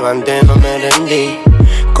 me levanté, no me rendí.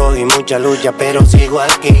 Cogí mucha lucha pero sigo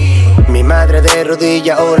aquí. Mi madre de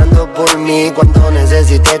rodillas orando por mí. Cuando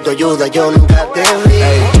necesité tu ayuda yo nunca te vi.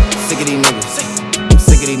 Hey, sick of these niggas,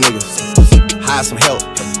 sick of these niggas. Hire some help,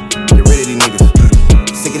 get rid of these niggas.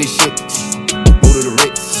 Sick of this shit, move to the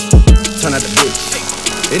Ritz, turn out the bitch.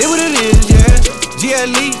 It is what it is, yeah.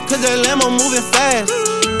 GLE, cause that Lambo moving fast.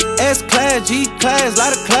 S-Class, G-Class,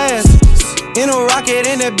 lot of class. In a rocket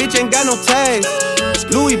and that bitch ain't got no tags.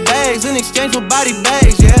 Louis bags in exchange for body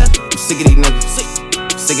bags, yeah. I'm sick of these niggas,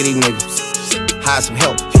 sick of these niggas. Hire some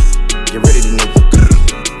help, get rid of these niggas.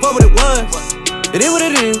 Fuck what it was, it is what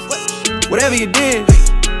it is. Whatever you did,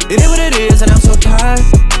 it is what it is. And I'm so tired.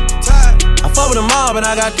 I fuck with them all, but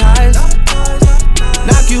I got ties.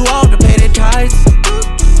 Knock you off to pay their tithes.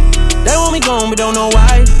 They want me gone, but don't know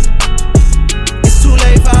why. It's too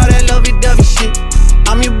late for all that lovey-dovey shit.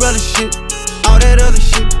 I'm your brother shit, all that other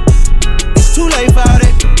shit. It's too late for all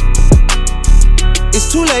that.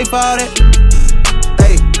 It's too late for all that.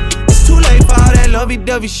 Hey, it's too late for all that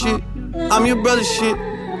lovey-dovey shit. I'm your brother shit,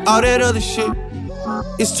 all that other shit.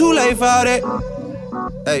 It's too late for all that.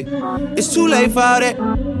 Hey, it's too late for all that.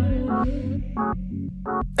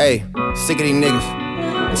 Hey, sick of these niggas,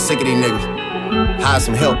 I'm sick of these niggas. Hire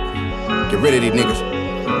some help, get rid of these niggas.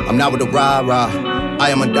 I'm not with the rah-rah, I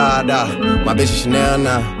am a da-da. My bitch is Chanel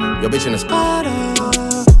now, your bitch in the Spada.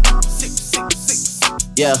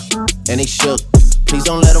 Yeah, and they shook. Please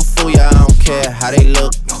don't let them fool ya, I don't care how they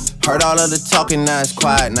look. Heard all of the talking, now it's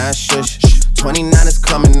quiet, now it's shush. 29 is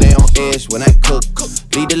coming, they on edge when I cook.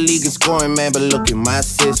 Lead the league in scoring, man, but look at my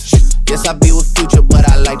assists. Yes, I be with Future, but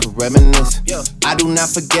I like to reminisce. I do not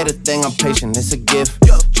forget a thing, I'm patient, it's a gift.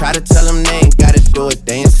 Try to tell them they ain't gotta do it,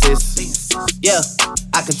 they insist. Yeah,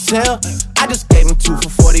 I could tell. I just gave them 2 for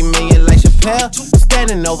 40 million like Chappelle.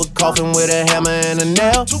 Standing over coffin with a hammer and a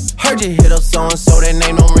nail. Heard you hit up so-and-so, that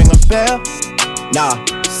name don't ring a bell. Nah,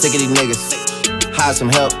 sick of these niggas. Hire some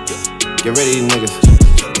help, get rid of these niggas.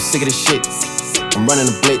 I'm sick of this shit, I'm running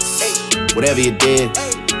the blitz. Whatever you did,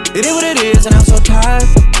 it is what it is, and I'm so tired.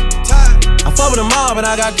 I fuck with them all, but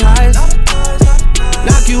I got ties.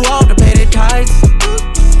 Knock you off to pay their tithes.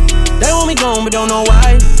 They want me gone, but don't know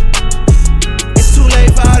why. It's too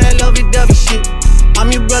late for all that lovey-dovey shit.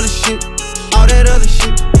 I'm your brother shit, all that other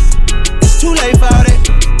shit. It's too late for all that.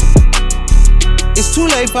 It's too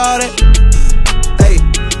late for all that. Hey,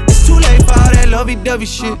 it's too late for all that lovey-dovey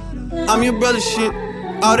shit. I'm your brother shit,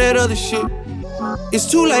 all that other shit. It's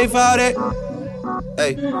too late for all that.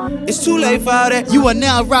 Hey, it's too late for all that. You are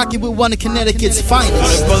now rocking with one of Connecticut's finest.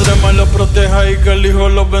 El Padre me los proteja y que el Hijo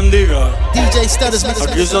los bendiga. DJ Stutters,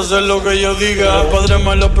 aquí se hace lo que yo diga. El Padre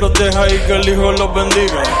me los proteja y que el Hijo los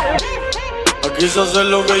bendiga. Aquí se hace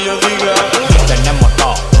lo que yo diga. Aquí tenemos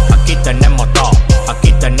todo, aquí tenemos todo,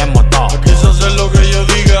 aquí tenemos todo. Aquí se hace lo que yo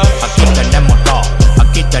diga. Aquí tenemos todo,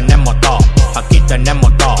 aquí tenemos todo, aquí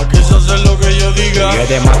tenemos todo. Aquí se hace lo que yo diga. Y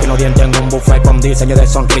además que no dientes en un buffet con diseño de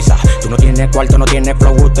sonrisa. Tú no tienes cuarto, no tienes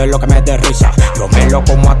flow, usted es lo que me dé risa. Yo me lo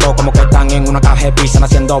como a todos como que están en una caja de pizza.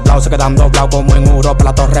 Naciendo doblados, se quedan doblados como en Europa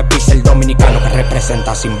la Torre Pisa. El dominicano que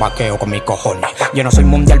representa sin vaqueo con mis cojones. Yo no soy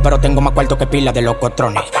mundial, pero tengo más cuarto que pila de los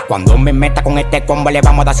cotrones. Cuando me meta con este combo le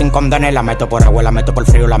vamos a dar sin condones. La meto por agua, la meto por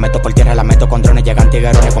frío, la meto por tierra, la meto con drones. Llegan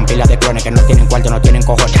tiguerones con pilas de clones que no tienen cuarto, no tienen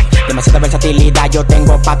cojones. Demasiada versatilidad, yo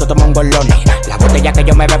tengo pato, tomo un golones. La botella que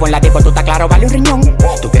yo me bebo en la disco, tú estás claro, vale un riñón.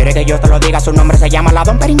 Tú quieres que yo te lo diga, su nombre se llama la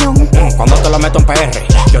Don Periñón. Cuando te lo meto en PR,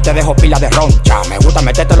 yo te dejo pila de roncha. Me gusta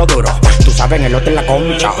metértelo duro, tú sabes en el otro en la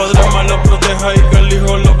concha. El Padre me los proteja y que el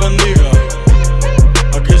Hijo los bendiga.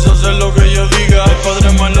 Aquí se hace lo que yo diga. El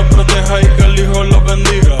Padre me los proteja y que el Hijo los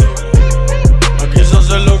bendiga. Aquí se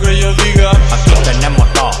hace lo que yo diga. Aquí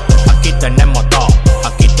tenemos todo, aquí tenemos todo,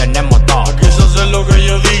 aquí tenemos todo. Aquí se hace lo que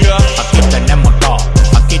yo diga. Aquí tenemos todo,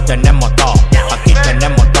 aquí tenemos todo, aquí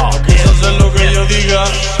tenemos todo. Aquí se hace lo que yo diga.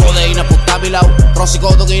 Codeína, puta, milao,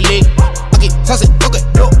 Rosico, Doggy League. Aquí se hace lo que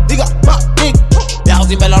yo diga, pa, Nick. Viajo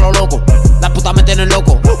sin velar a lo loco, las putas me tienen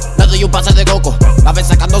loco. Le doy un pase de coco, la vez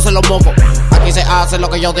sacándose los mocos. Aquí se hace lo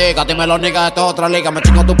que yo diga, dímelo nigga, esto es otra liga. Me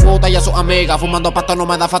chingo a tu puta y a sus amigas, fumando pasto no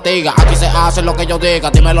me da fatiga. Aquí se hace lo que yo diga,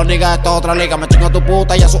 dímelo nigga, esto es otra liga. Me chingo a tu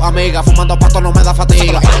puta y a sus amigas, fumando pasto no me da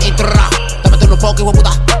fatiga. Te meto unos pocos, hijo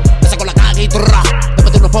puta, te saco la caga y trrra. Te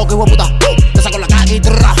meto unos pocos, hijo puta, te saco la caga y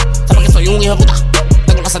trrra. Sabes que soy un hijo puta,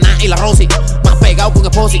 tengo la sana y la Rosy. Más pegado que un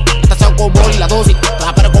esposi, estación con Molly y la dosis.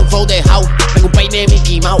 Pero con flow de house, tengo un peine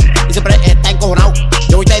Mickey Mouse y siempre está encojonado.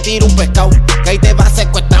 Yo hoy te tiro un pescado, que ahí te va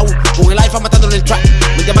secuestrado. Con el iPhone matando en el track,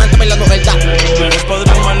 mi diamante bailando el tap. El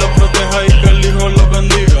Padre me los proteja y que el Hijo los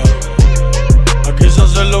bendiga. Aquí se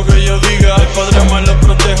hace lo que yo diga. El Padre me los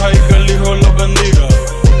proteja y que el Hijo los bendiga.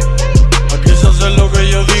 Aquí se hace lo que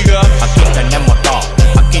yo diga. Aquí tenemos todo,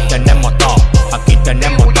 aquí tenemos todo, aquí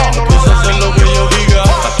tenemos todo. Aquí se hace lo que yo diga.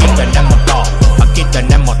 Aquí tenemos todo, aquí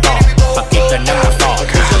tenemos todo, aquí tenemos todo.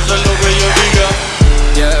 Aquí se hace lo que yo diga.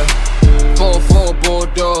 Yeah, 4-4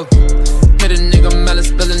 Bulldog. Hit a nigga melon,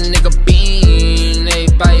 spill a nigga bean.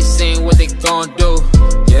 Everybody saying what they gon' do.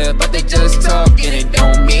 Yeah, but they just talking, it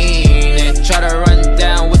don't mean it. Try to run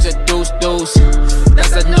down with your deuce.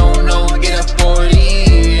 That's a no-no, get a 40.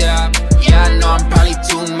 Yeah, I know I'm probably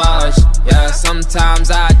too much. Yeah,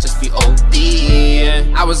 sometimes I just be OD. Yeah.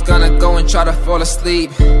 I was gonna go and try to fall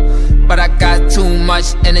asleep, but I got too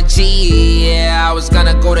much energy. Yeah, I was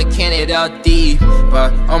gonna go to Canada deep,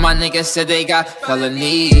 but all my niggas said they got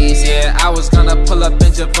felonies. Yeah, I was gonna pull up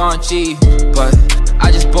in Givenchy, but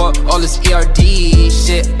I just bought all this ERD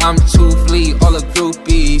shit. I'm too fleet, all the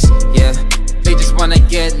groupies. Yeah, they just wanna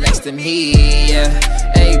get next to me. Yeah,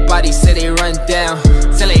 everybody say they run down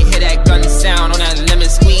till they hear that gun sound on that lemon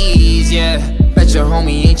squeeze. Yeah, bet your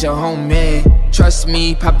homie ain't your homie. Trust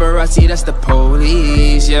me, paparazzi, that's the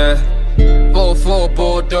police. Yeah, 4-4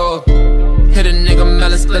 Bulldog. Hit a nigga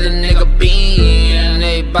melon, split a nigga bean.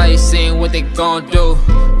 Everybody saying what they gon' do.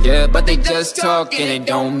 Yeah, but they just talking, it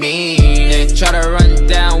don't mean it. Try to run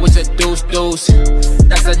down with your deuce.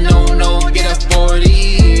 That's a no-no, get a 40.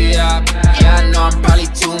 Yeah, I know I'm probably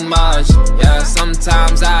too much. Yeah,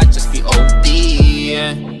 sometimes I just be OD.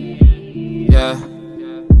 Yeah,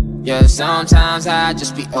 Sometimes I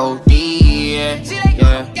just be OD, yeah.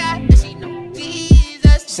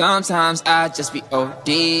 Sometimes I just be OD,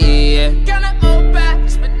 yeah.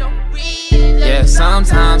 Yeah,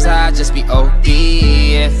 sometimes I just be OD,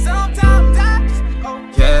 yeah.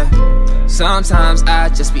 Yeah, sometimes I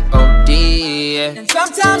just be OD, yeah. And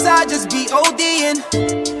sometimes I just be ODing.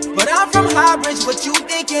 But I'm from Highbridge, what you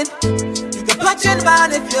thinking? You can punch in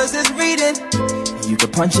mine if yours is reading. You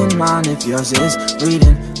can punch in mine if yours is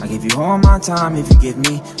reading. I give you all my time if you give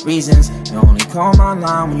me reasons. You only call my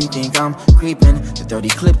line when you think I'm creeping. The 30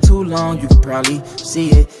 clip too long, you could probably see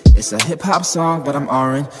it. It's a hip-hop song, but I'm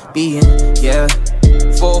R&B'ing, yeah.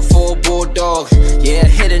 4-4 bulldog, yeah.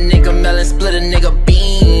 Hit a nigga melon, split a nigga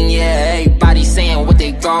bean, yeah. Everybody saying what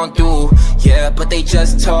they gon' do, yeah. But they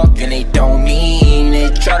just talk and they don't mean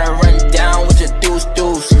it. Try to run down with your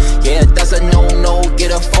deuce, yeah. That's a no-no,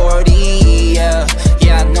 get a 40, yeah.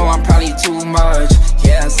 Yeah, I know I'm probably too much,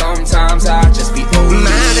 yeah. Sometimes I just be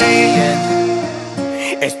Madre,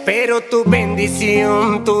 espero tu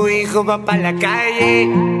bendición, tu hijo va pa' la calle.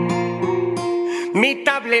 Mi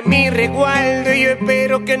tablet, mi resguardo, yo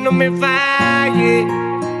espero que no me falle.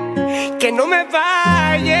 Que no me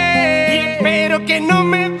falle. Y espero que no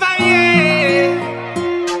me falle.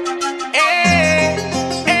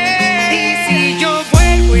 Y si yo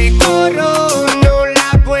vuelvo y corro, no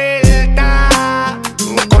la vuelta.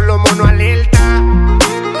 Con los monos alerta.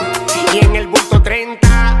 Y en el bulto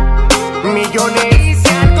 30 millones. Y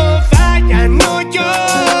si algo falla, no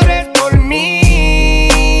llores por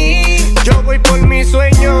mí. Yo voy por mi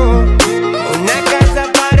sueño, una casa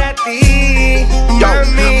para ti,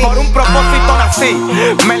 mami. Por un propósito nací,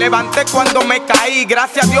 me levanté cuando me caí.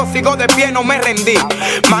 Gracias a Dios sigo de pie, no me rendí.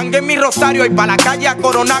 Mangué mi rosario y pa' la calle a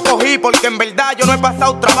Corona cogí. Porque en verdad yo no he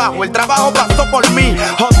pasado trabajo, el trabajo pasó por mí.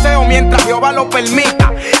 Joseo mientras Jehová lo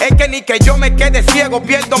permita. Es que ni que yo me quede ciego,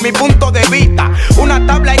 pierdo mi punto de vista. Una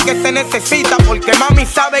tabla es que se necesita, porque mami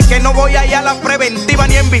sabe que no voy allá a la preventiva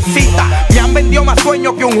ni en visita. Me han vendido más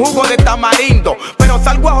sueños que un jugo de tamarindo, pero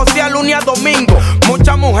salgo a josear lunes a domingo.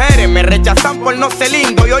 Muchas mujeres me rechazan por no ser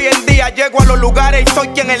lindo, y hoy en día llego a los lugares y soy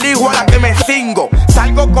quien elijo a la que me cingo.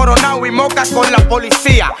 Salgo coronado y moca con la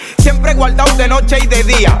policía, siempre guardado de noche y de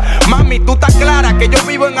día. Mami, tú estás clara que yo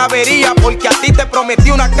vivo en avería, porque a ti te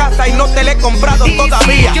prometí una casa y no te la he comprado todavía.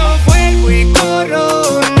 Si yo vuelvo y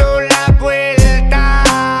corro, no la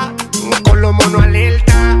vuelta. Con los monos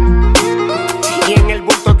alerta. Y en el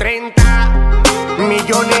bulto 30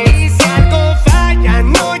 millones. Y si algo falla,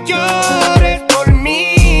 no llores por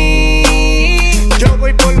mí. Yo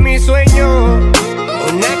voy por mi sueño,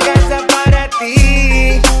 una casa para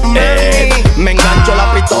ti, mami. Me engancho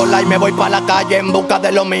la pistola y me voy pa' la calle en busca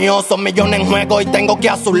de lo mío. Son millones en juego y tengo que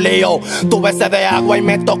hacer un lío. Tuve sed de agua y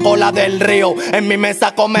me tocó la del río. En mi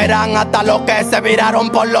mesa comerán hasta los que se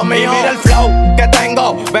viraron por lo mío. Mira el flow que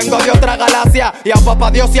tengo, vengo de otra galaxia. Y a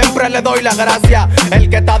papá Dios siempre le doy la gracia. El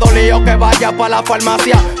que está dolido que vaya pa' la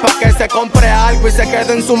farmacia, pa' que se compre algo y se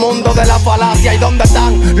quede en su mundo de la falacia. ¿Y dónde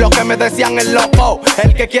están los que me decían el loco?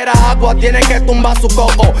 El que quiera agua tiene que tumbar su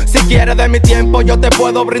coco. Si quieres de mi tiempo yo te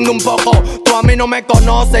puedo brindar un poco. Tú a mí no me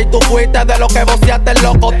conoces y tú fuiste de lo que voceaste el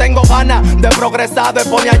loco. Tengo ganas de progresar, de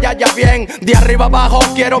poner allá ya bien. De arriba abajo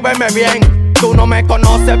quiero verme bien. Tú no me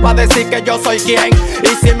conoces pa' decir que yo soy quien.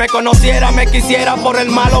 Y si me conociera me quisiera por el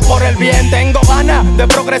mal o por el bien. Tengo ganas de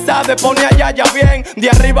progresar, de poner allá ya bien. De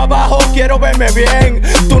arriba abajo quiero verme bien.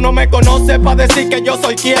 Tú no me conoces pa' decir que yo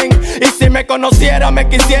soy quien. Y si me conociera me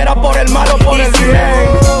quisiera por el mal o por el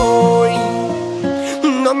bien.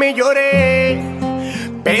 No me lloré,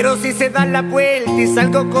 pero si se da la vuelta y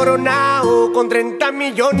salgo coronado con 30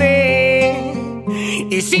 millones.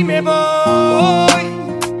 Y si me voy,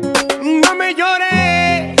 no me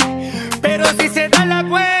lloré, pero si se da la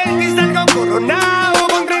vuelta y salgo coronado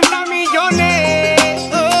con 30 millones.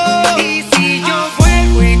 Oh. Y si yo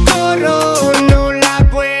vuelvo y corro, no la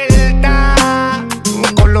vuelta.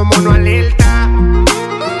 Con los monos alerta.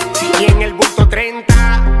 Y en el bulto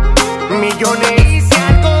 30 millones. Y si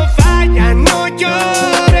algo falla, no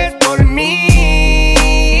llores por mí.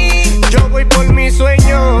 Yo voy por mi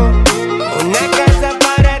sueño, una casa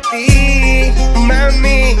para ti,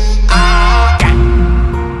 mami.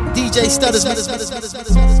 DJ Stutters.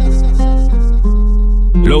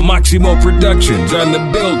 Lo Maximo Productions on the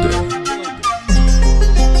building.